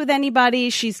play with anybody.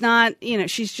 She's not,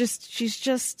 she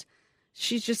just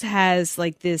has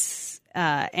like this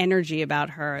energy about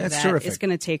her that is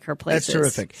going to take her places. That's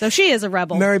terrific. So she is a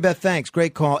rebel. Mary Beth, thanks.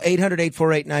 Great call.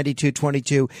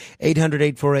 800-848-9222.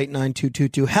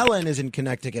 800-848-9222. Helen is in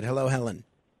Connecticut. Hello, Helen.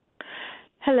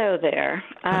 Hello there.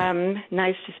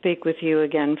 Nice to speak with you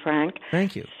again, Frank.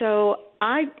 Thank you. So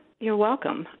you're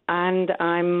welcome. And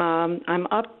I'm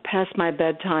up past my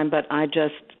bedtime, but I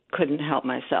just couldn't help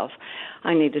myself.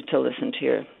 I needed to listen to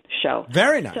your show.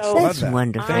 Very nice. So, that's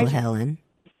wonderful, Helen.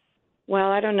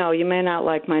 Well, I don't know. You may not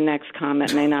like my next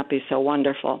comment. It may not be so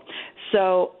wonderful.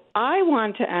 So I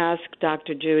want to ask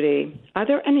Dr. Judy, are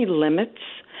there any limits?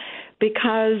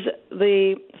 Because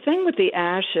the thing with the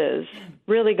ashes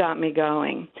really got me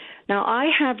going. Now, I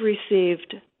have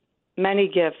received many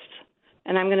gifts,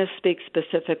 and I'm going to speak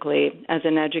specifically as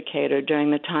an educator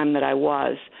during the time that I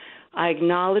was. I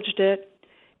acknowledged it.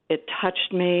 It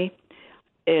touched me.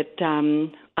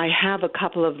 I have a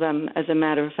couple of them, as a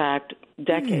matter of fact,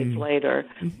 decades later,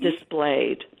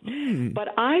 displayed. But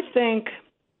I think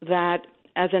that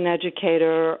as an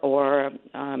educator or,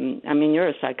 you're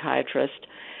a psychiatrist,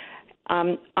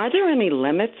 are there any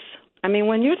limits? I mean,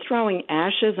 when you're throwing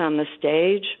ashes on the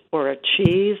stage or a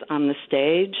cheese on the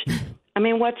stage,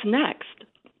 what's next?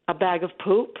 A bag of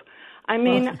poop? I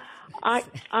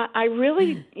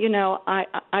really,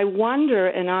 I wonder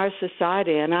in our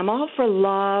society, and I'm all for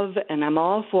love and I'm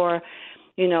all for,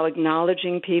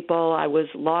 acknowledging people. I was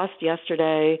lost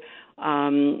yesterday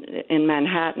in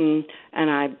Manhattan,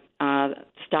 and I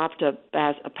stopped a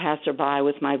passerby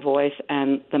with my voice,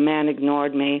 and the man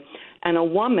ignored me. And a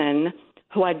woman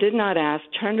who I did not ask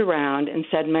turned around and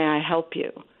said, "May I help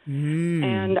you?"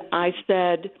 And I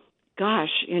said,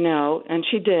 "Gosh, and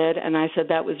she did." And I said,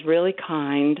 "That was really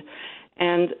kind."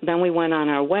 And then we went on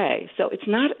our way. So it's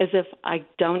not as if I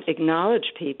don't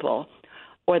acknowledge people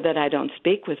or that I don't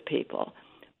speak with people.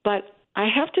 But I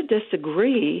have to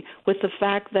disagree with the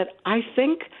fact that I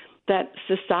think that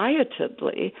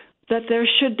societally that there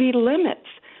should be limits.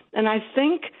 And I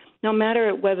think no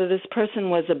matter whether this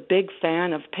person was a big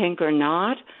fan of Pink or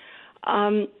not,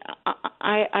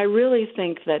 I really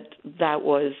think that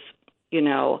was,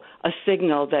 a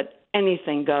signal that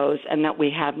anything goes and that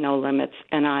we have no limits.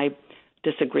 And I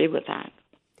disagree with that.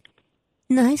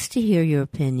 Nice to hear your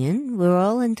opinion. We're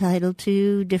all entitled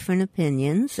to different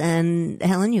opinions. And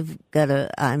Helen, you've got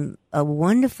a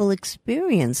wonderful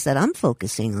experience that I'm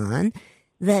focusing on,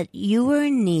 that you were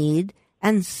in need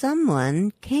and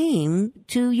someone came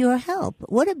to your help.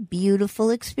 What a beautiful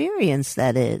experience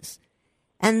that is.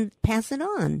 And pass it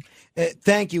on.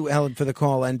 Thank you, Helen, for the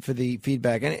call and for the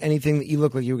feedback. Anything that you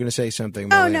look like you were going to say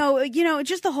something? Oh, no.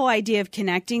 Just the whole idea of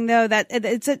connecting, though, that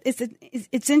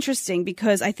it's interesting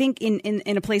because I think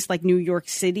in a place like New York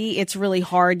City, it's really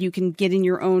hard. You can get in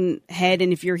your own head.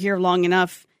 And if you're here long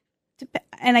enough,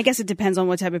 and I guess it depends on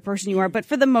what type of person you are. But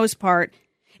for the most part,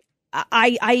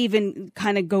 I even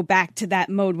kind of go back to that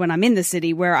mode when I'm in the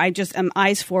city where I just am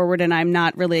eyes forward and I'm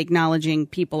not really acknowledging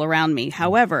people around me.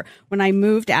 However, when I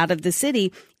moved out of the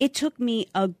city, it took me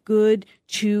a good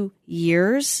 2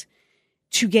 years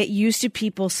to get used to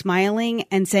people smiling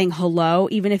and saying hello,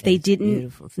 even if they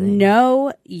didn't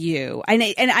know you.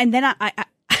 And then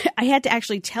I had to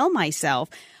actually tell myself,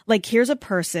 like, here's a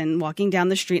person walking down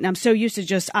the street, and I'm so used to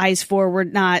just eyes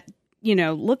forward, not,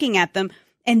 looking at them,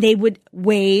 and they would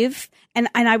wave. And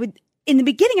I would, in the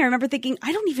beginning, I remember thinking,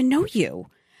 I don't even know you.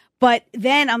 But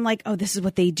then I'm like, oh, this is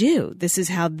what they do. This is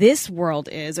how this world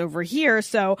is over here.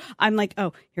 So I'm like,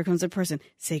 oh, here comes a person.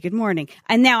 Say good morning.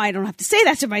 And now I don't have to say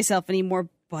that to myself anymore.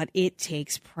 But it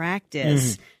takes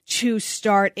practice to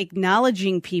start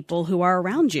acknowledging people who are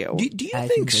around you. Do you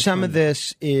think some of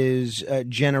this is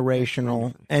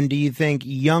generational? And do you think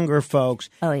younger folks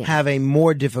have a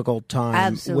more difficult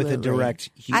time with a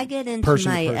direct I get into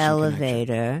my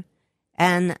elevator.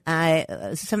 And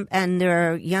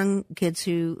there are young kids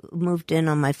who moved in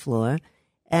on my floor,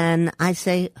 and I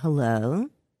say hello,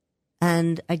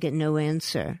 and I get no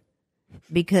answer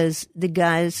because the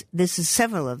guys, this is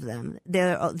several of them,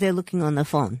 they're looking on the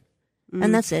phone,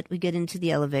 and that's it. We get into the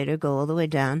elevator, go all the way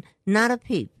down, not a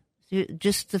peep,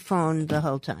 just the phone the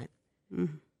whole time.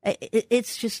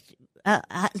 It's just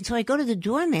so I go to the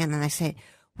doorman and I say,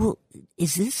 "Well,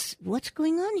 what's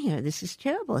going on here? This is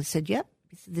terrible." I said, "Yep.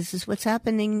 This is what's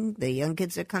happening. The young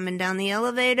kids are coming down the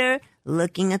elevator,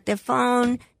 looking at their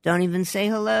phone, don't even say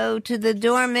hello to the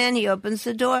doorman. He opens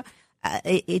the door.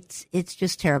 It's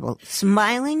just terrible.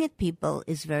 Smiling at people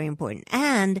is very important.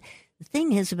 And the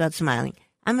thing is about smiling,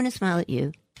 I'm going to smile at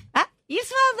you. You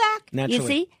smile back. Naturally. You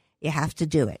see? You have to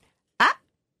do it.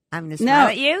 I'm going to smile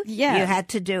at you. Yeah. You had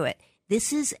to do it.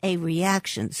 This is a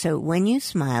reaction. So when you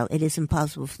smile, it is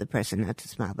impossible for the person not to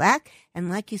smile back. And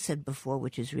like you said before,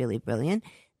 which is really brilliant,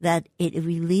 that it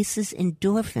releases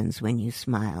endorphins when you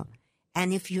smile.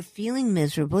 And if you're feeling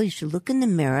miserable, you should look in the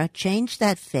mirror, change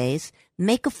that face,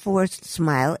 make a forced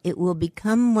smile. It will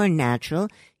become more natural.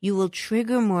 You will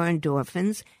trigger more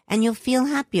endorphins, and you'll feel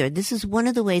happier. This is one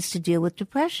of the ways to deal with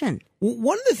depression.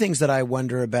 One of the things that I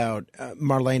wonder about,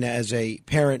 Marlena, as a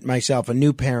parent myself, a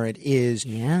new parent, is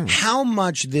how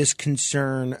much this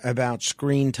concern about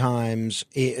screen time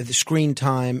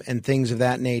and things of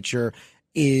that nature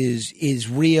is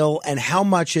real, and how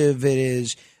much of it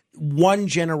is one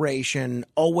generation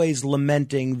always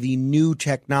lamenting the new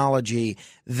technology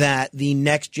that the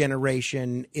next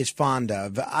generation is fond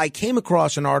of. I came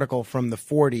across an article from the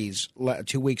 40s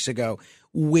 2 weeks ago,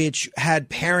 which had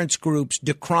parents groups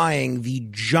decrying the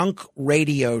junk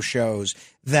radio shows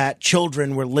that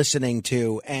children were listening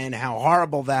to and how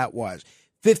horrible that was.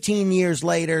 15 years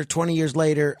later, 20 years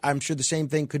later, I'm sure the same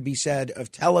thing could be said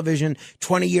of television.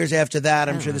 20 years after that,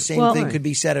 I'm sure the same thing could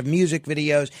be said of music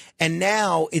videos. And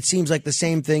now it seems like the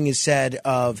same thing is said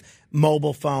of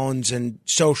mobile phones and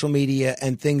social media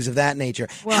and things of that nature.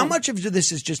 Well, how much of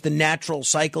this is just the natural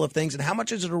cycle of things, and how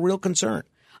much is it a real concern?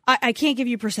 I can't give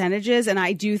you percentages, and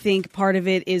I do think part of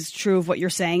it is true of what you're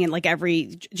saying, and like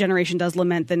every generation does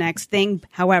lament the next thing.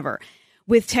 However,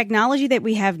 with technology that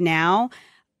we have now,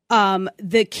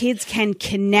 the kids can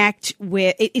connect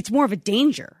with, it's more of a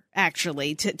danger,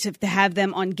 actually, to have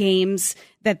them on games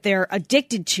that they're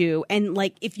addicted to. And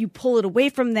like, if you pull it away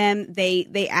from them,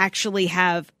 they actually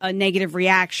have a negative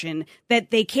reaction that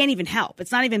they can't even help.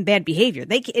 It's not even bad behavior.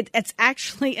 It's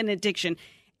actually an addiction.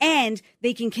 And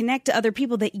they can connect to other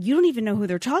people that you don't even know who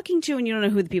they're talking to, and you don't know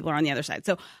who the people are on the other side.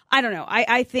 So I don't know.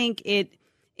 I think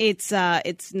it's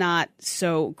not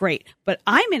so great, but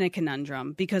I'm in a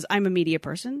conundrum because I'm a media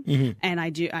person, and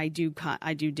I do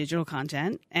digital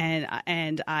content,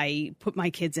 and I put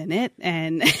my kids in it,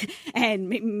 and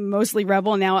mostly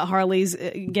Rebel. Now at Harley's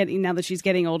now that she's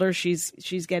getting older, she's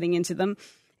getting into them,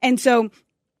 and so.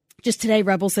 Just today,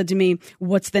 Rebel said to me,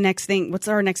 "What's the next thing? What's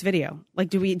our next video?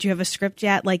 Like, do you have a script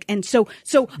yet?" Like, and so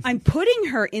I'm putting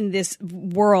her in this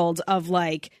world of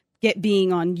like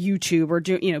being on YouTube or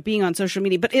being on social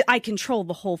media, but I control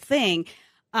the whole thing.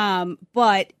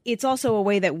 But it's also a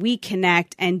way that we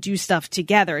connect and do stuff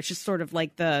together. It's just sort of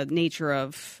like the nature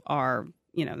of our,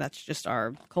 that's just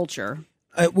our culture.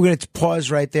 We're going to pause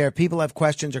right there. People have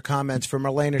questions or comments for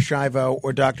Marlena Shivo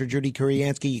or Dr. Judy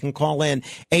Kuriansky. You can call in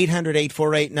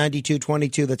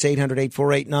 800-848-9222. That's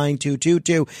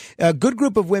 800-848-9222. A good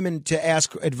group of women to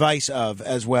ask advice of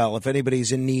as well, if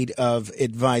anybody's in need of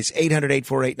advice.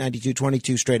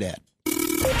 800-848-9222, straight ahead.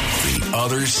 The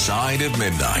Other Side of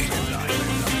Midnight.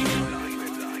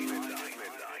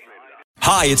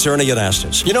 Hi, it's Ernie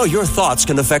Anastas. You know, your thoughts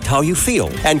can affect how you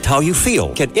feel, and how you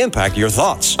feel can impact your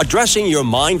thoughts. Addressing your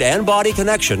mind and body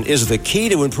connection is the key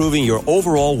to improving your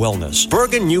overall wellness.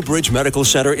 Bergen Newbridge Medical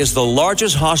Center is the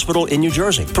largest hospital in New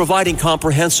Jersey, providing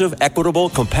comprehensive,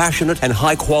 equitable, compassionate, and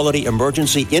high-quality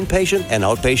emergency inpatient and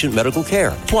outpatient medical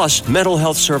care, plus mental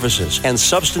health services and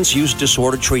substance use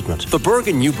disorder treatment. The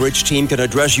Bergen Newbridge team can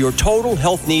address your total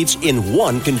health needs in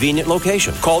one convenient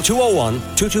location. Call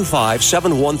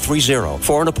 201-225-7130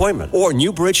 for an appointment or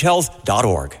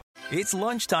newbridgehealth.org. It's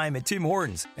lunchtime at Tim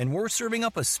Hortons, and we're serving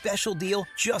up a special deal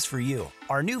just for you.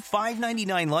 Our new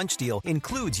 $5.99 lunch deal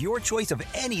includes your choice of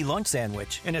any lunch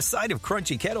sandwich and a side of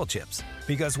crunchy kettle chips.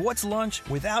 Because what's lunch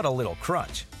without a little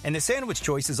crunch? And the sandwich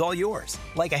choice is all yours,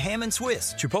 like a ham and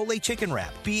Swiss, Chipotle chicken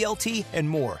wrap, BLT, and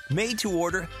more, made to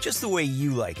order just the way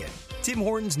you like it. Tim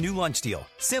Hortons' new lunch deal.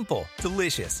 Simple,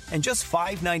 delicious, and just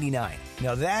 $5.99.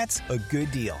 Now that's a good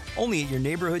deal. Only at your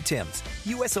neighborhood Tim's.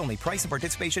 U.S. only. Price and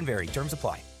participation vary. Terms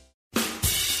apply.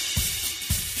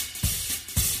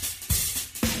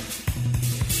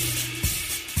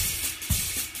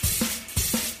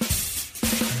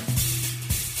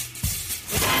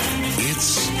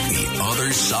 It's The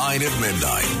Other Side of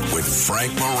Midnight with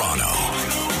Frank Morano.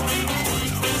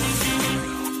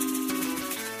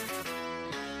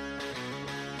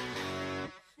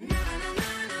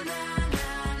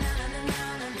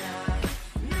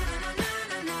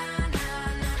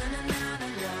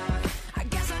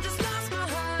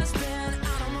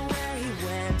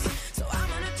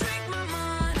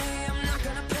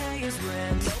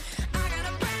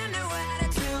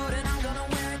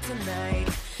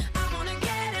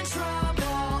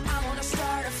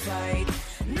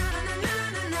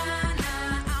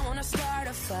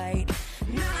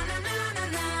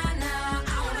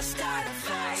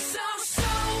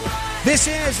 This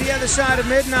is The Other Side of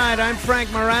Midnight. I'm Frank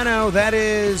Morano. That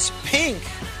is Pink.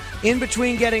 In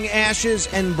between getting ashes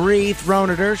and brie thrown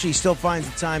at her, she still finds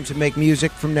the time to make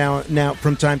music from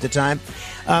time to time.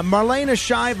 Marlena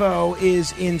Shivo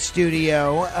is in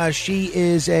studio. She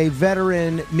is a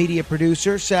veteran media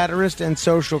producer, satirist, and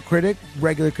social critic,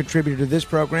 regular contributor to this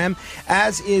program,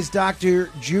 as is Dr.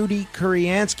 Judy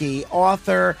Kuriansky,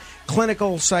 author,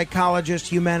 clinical psychologist,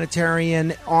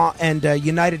 humanitarian, and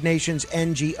United Nations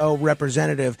NGO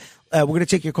representative. We're going to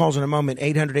take your calls in a moment,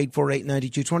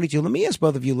 800-848-9222. Let me ask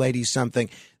both of you ladies something.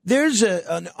 There's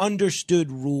an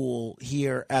understood rule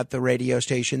here at the radio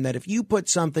station that if you put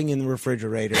something in the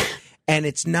refrigerator and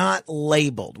it's not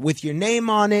labeled with your name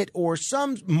on it or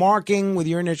some marking with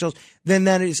your initials, then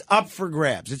that is up for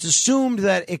grabs. It's assumed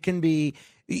that it can be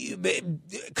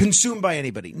consumed by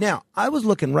anybody. Now, I was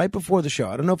looking right before the show.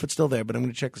 I don't know if it's still there, but I'm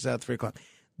going to check this out at 3 o'clock.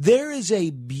 There is a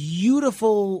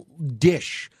beautiful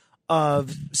dish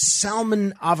of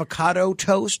salmon avocado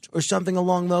toast or something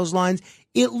along those lines.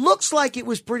 It looks like it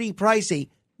was pretty pricey.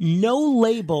 No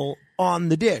label on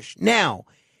the dish. Now,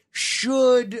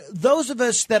 should those of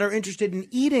us that are interested in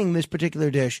eating this particular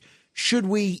dish, should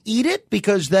we eat it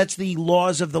because that's the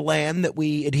laws of the land that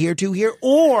we adhere to here?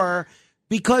 Or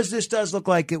because this does look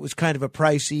like it was kind of a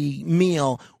pricey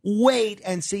meal, wait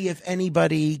and see if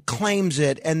anybody claims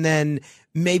it, and then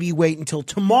maybe wait until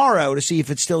tomorrow to see if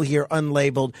it's still here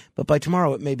unlabeled. But by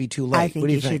tomorrow, it may be too late. I think what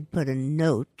do you should put a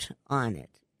note on it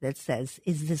that says,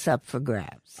 is this up for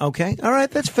grabs? Okay. All right.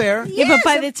 That's fair. Yeah, but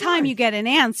by the time you get an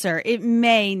answer, it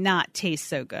may not taste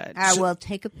so good. I will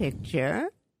take a picture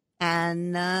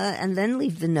and then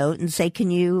leave the note and say, can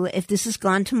you, if this is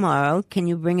gone tomorrow, can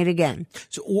you bring it again?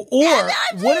 So, or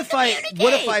what if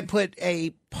I put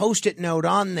a Post-it note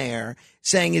on there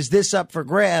saying, is this up for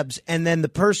grabs? And then the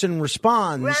person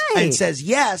responds and says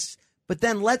yes, but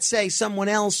then let's say someone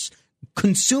else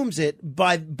consumes it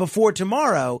before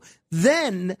tomorrow,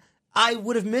 then I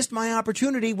would have missed my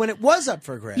opportunity when it was up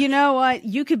for grabs. You know what?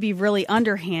 You could be really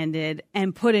underhanded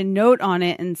and put a note on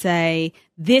it and say,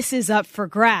 this is up for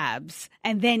grabs,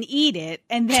 and then eat it,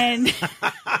 and then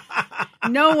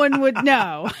no one would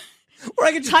know. Or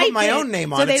I could just put my own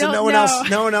name on it so no one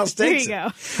else takes it.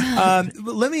 There you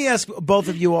go. Let me ask both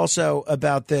of you also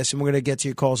about this, and we're going to get to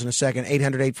your calls in a second,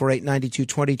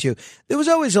 800-848-9222. There was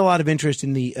always a lot of interest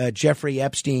in the Jeffrey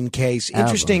Epstein case.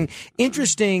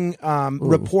 Interesting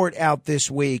report out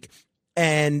this week.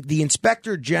 And the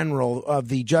Inspector General of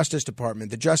the Justice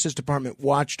Department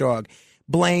watchdog,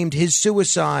 blamed his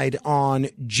suicide on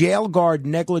jail guard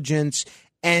negligence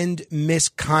and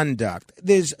misconduct.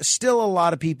 There's still a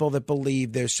lot of people that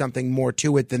believe there's something more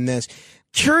to it than this.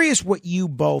 Curious what you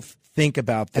both think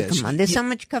about this. Come on, there's so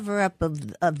much cover-up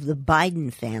of the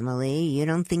Biden family. You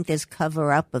don't think there's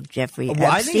cover-up of Jeffrey Epstein?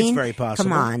 I think it's very possible.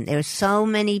 Come on, there's so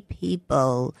many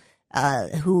people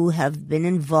who have been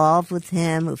involved with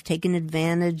him, who've taken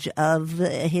advantage of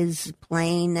his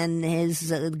plane and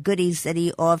his goodies that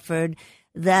he offered,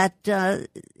 that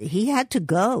he had to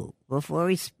go before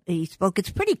he spoke.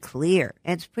 It's pretty clear.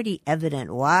 It's pretty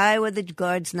evident. Why were the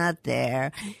guards not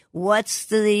there? What's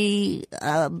the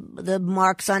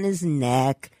marks on his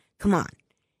neck? Come on.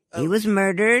 He was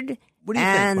murdered. What do you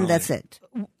and think, that's it.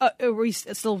 Are we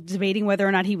still debating whether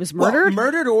or not he was murdered? Well,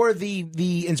 murdered or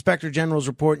the Inspector General's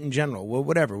report in general. Well,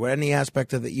 whatever. Any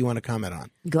aspect of it you want to comment on.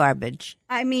 Garbage.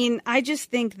 I mean, I just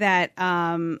think that,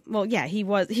 he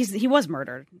was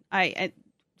murdered.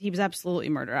 He was absolutely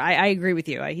murdered. I agree with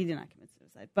you. He did not commit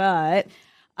suicide. But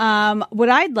what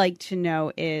I'd like to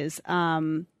know is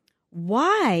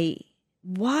why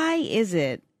is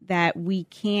it that we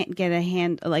can't get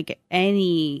any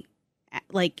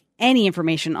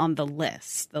information on the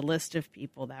list of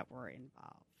people that were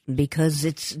involved? Because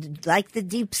it's like the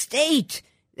deep state.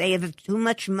 They have too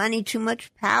much money, too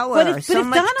much power. But if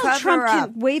much Donald Trump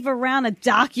up. can wave around a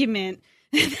document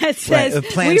that says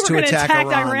plans we were to going to attack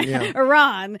attack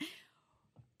Iran,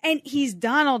 and he's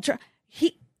Donald Trump,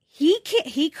 he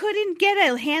couldn't get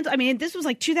a hand. I mean, this was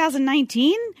like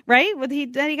 2019, right?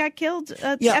 That he got killed.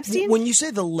 Epstein. When you say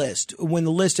the list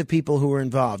of people who were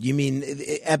involved, you mean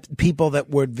people that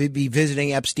would be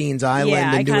visiting Epstein's island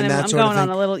and doing that sort of thing? I'm going on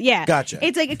a little, yeah. Gotcha.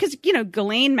 It's like, because,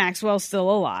 Ghislaine Maxwell's still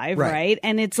alive, right?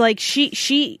 And it's like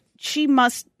she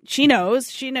knows. She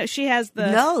has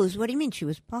the... Knows? What do you mean? She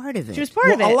was part of it. She was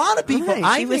part of it. A lot of people...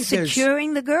 Right. She was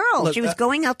securing the girl. Look, she was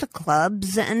going out to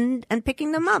clubs and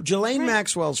picking them up. Ghislaine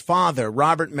Maxwell's father,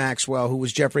 Robert Maxwell, who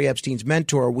was Jeffrey Epstein's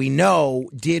mentor, we know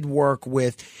did work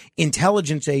with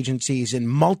intelligence agencies in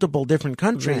multiple different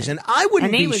countries. Right. And I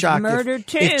wouldn't be shocked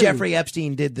if Jeffrey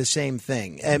Epstein did the same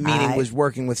thing, meaning was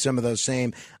working with some of those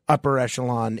same upper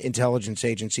echelon intelligence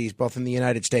agencies, both in the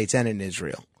United States and in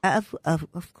Israel. Of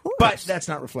course. But that's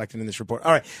not reflected in this report.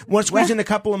 All right. Want to squeeze in a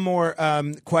couple of more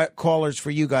callers for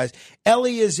you guys.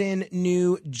 Ellie is in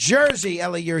New Jersey.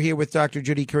 Ellie, you're here with Dr.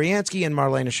 Judy Kuriansky and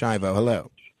Marlena Shivo.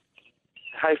 Hello.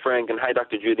 Hi, Frank, and hi,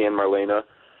 Dr. Judy and Marlena.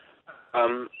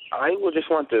 I would just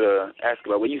want to ask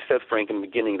about what you said, Frank, in the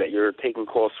beginning, that you're taking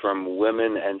calls from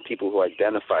women and people who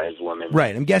identify as women.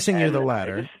 Right. I'm guessing you're the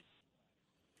latter.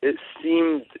 It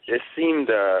seemed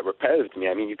repetitive to me.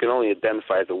 I mean, you can only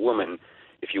identify as a woman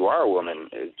if you are a woman.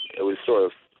 It was sort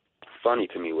of funny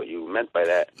to me what you meant by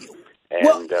that. And,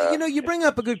 well, you bring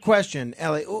up a good question,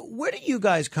 Ellie. Where do you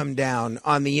guys come down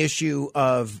on the issue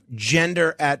of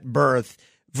gender at birth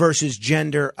versus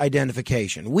gender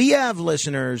identification? We have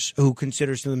listeners who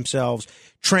consider themselves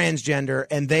transgender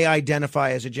and they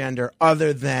identify as a gender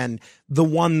other than the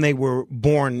one they were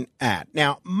born at.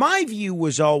 Now, my view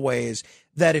was always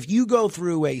that if you go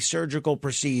through a surgical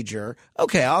procedure,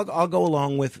 okay, I'll go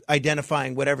along with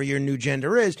identifying whatever your new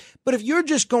gender is. But if you're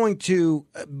just going to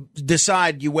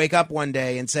decide, you wake up one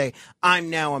day and say, I'm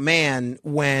now a man,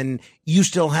 when you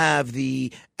still have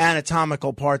the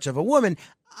anatomical parts of a woman,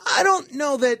 I don't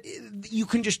know that you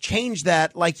can just change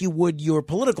that like you would your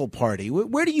political party.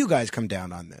 Where do you guys come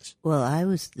down on this? Well, I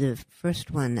was the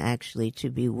first one actually to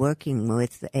be working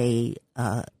with the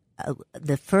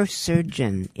first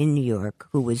surgeon in New York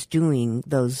who was doing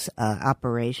those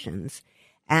operations,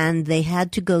 and they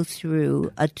had to go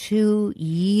through 2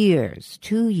 years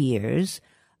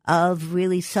of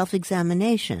really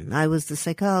self-examination. I was the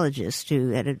psychologist who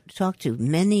had to talk to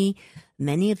many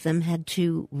of them. Had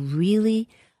to really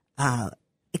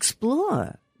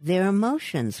explore their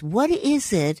emotions. What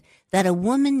is it that a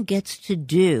woman gets to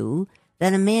do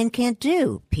that a man can't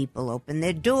do? People open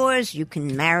their doors. You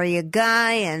can marry a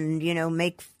guy and,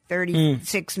 make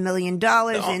 $36 million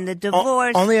in the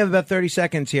divorce. Only have about 30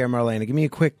 seconds here, Marlena. Give me a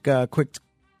quick I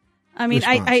mean,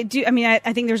 response. I do. I mean,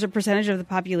 I think there's a percentage of the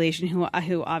population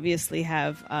who obviously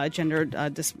have gender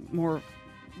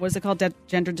what is it called?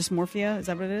 Gender dysmorphia? Is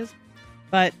that what it is?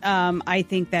 But I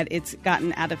think that it's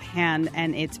gotten out of hand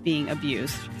and it's being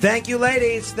abused. Thank you,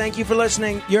 ladies. Thank you for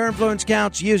listening. Your influence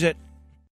counts. Use it.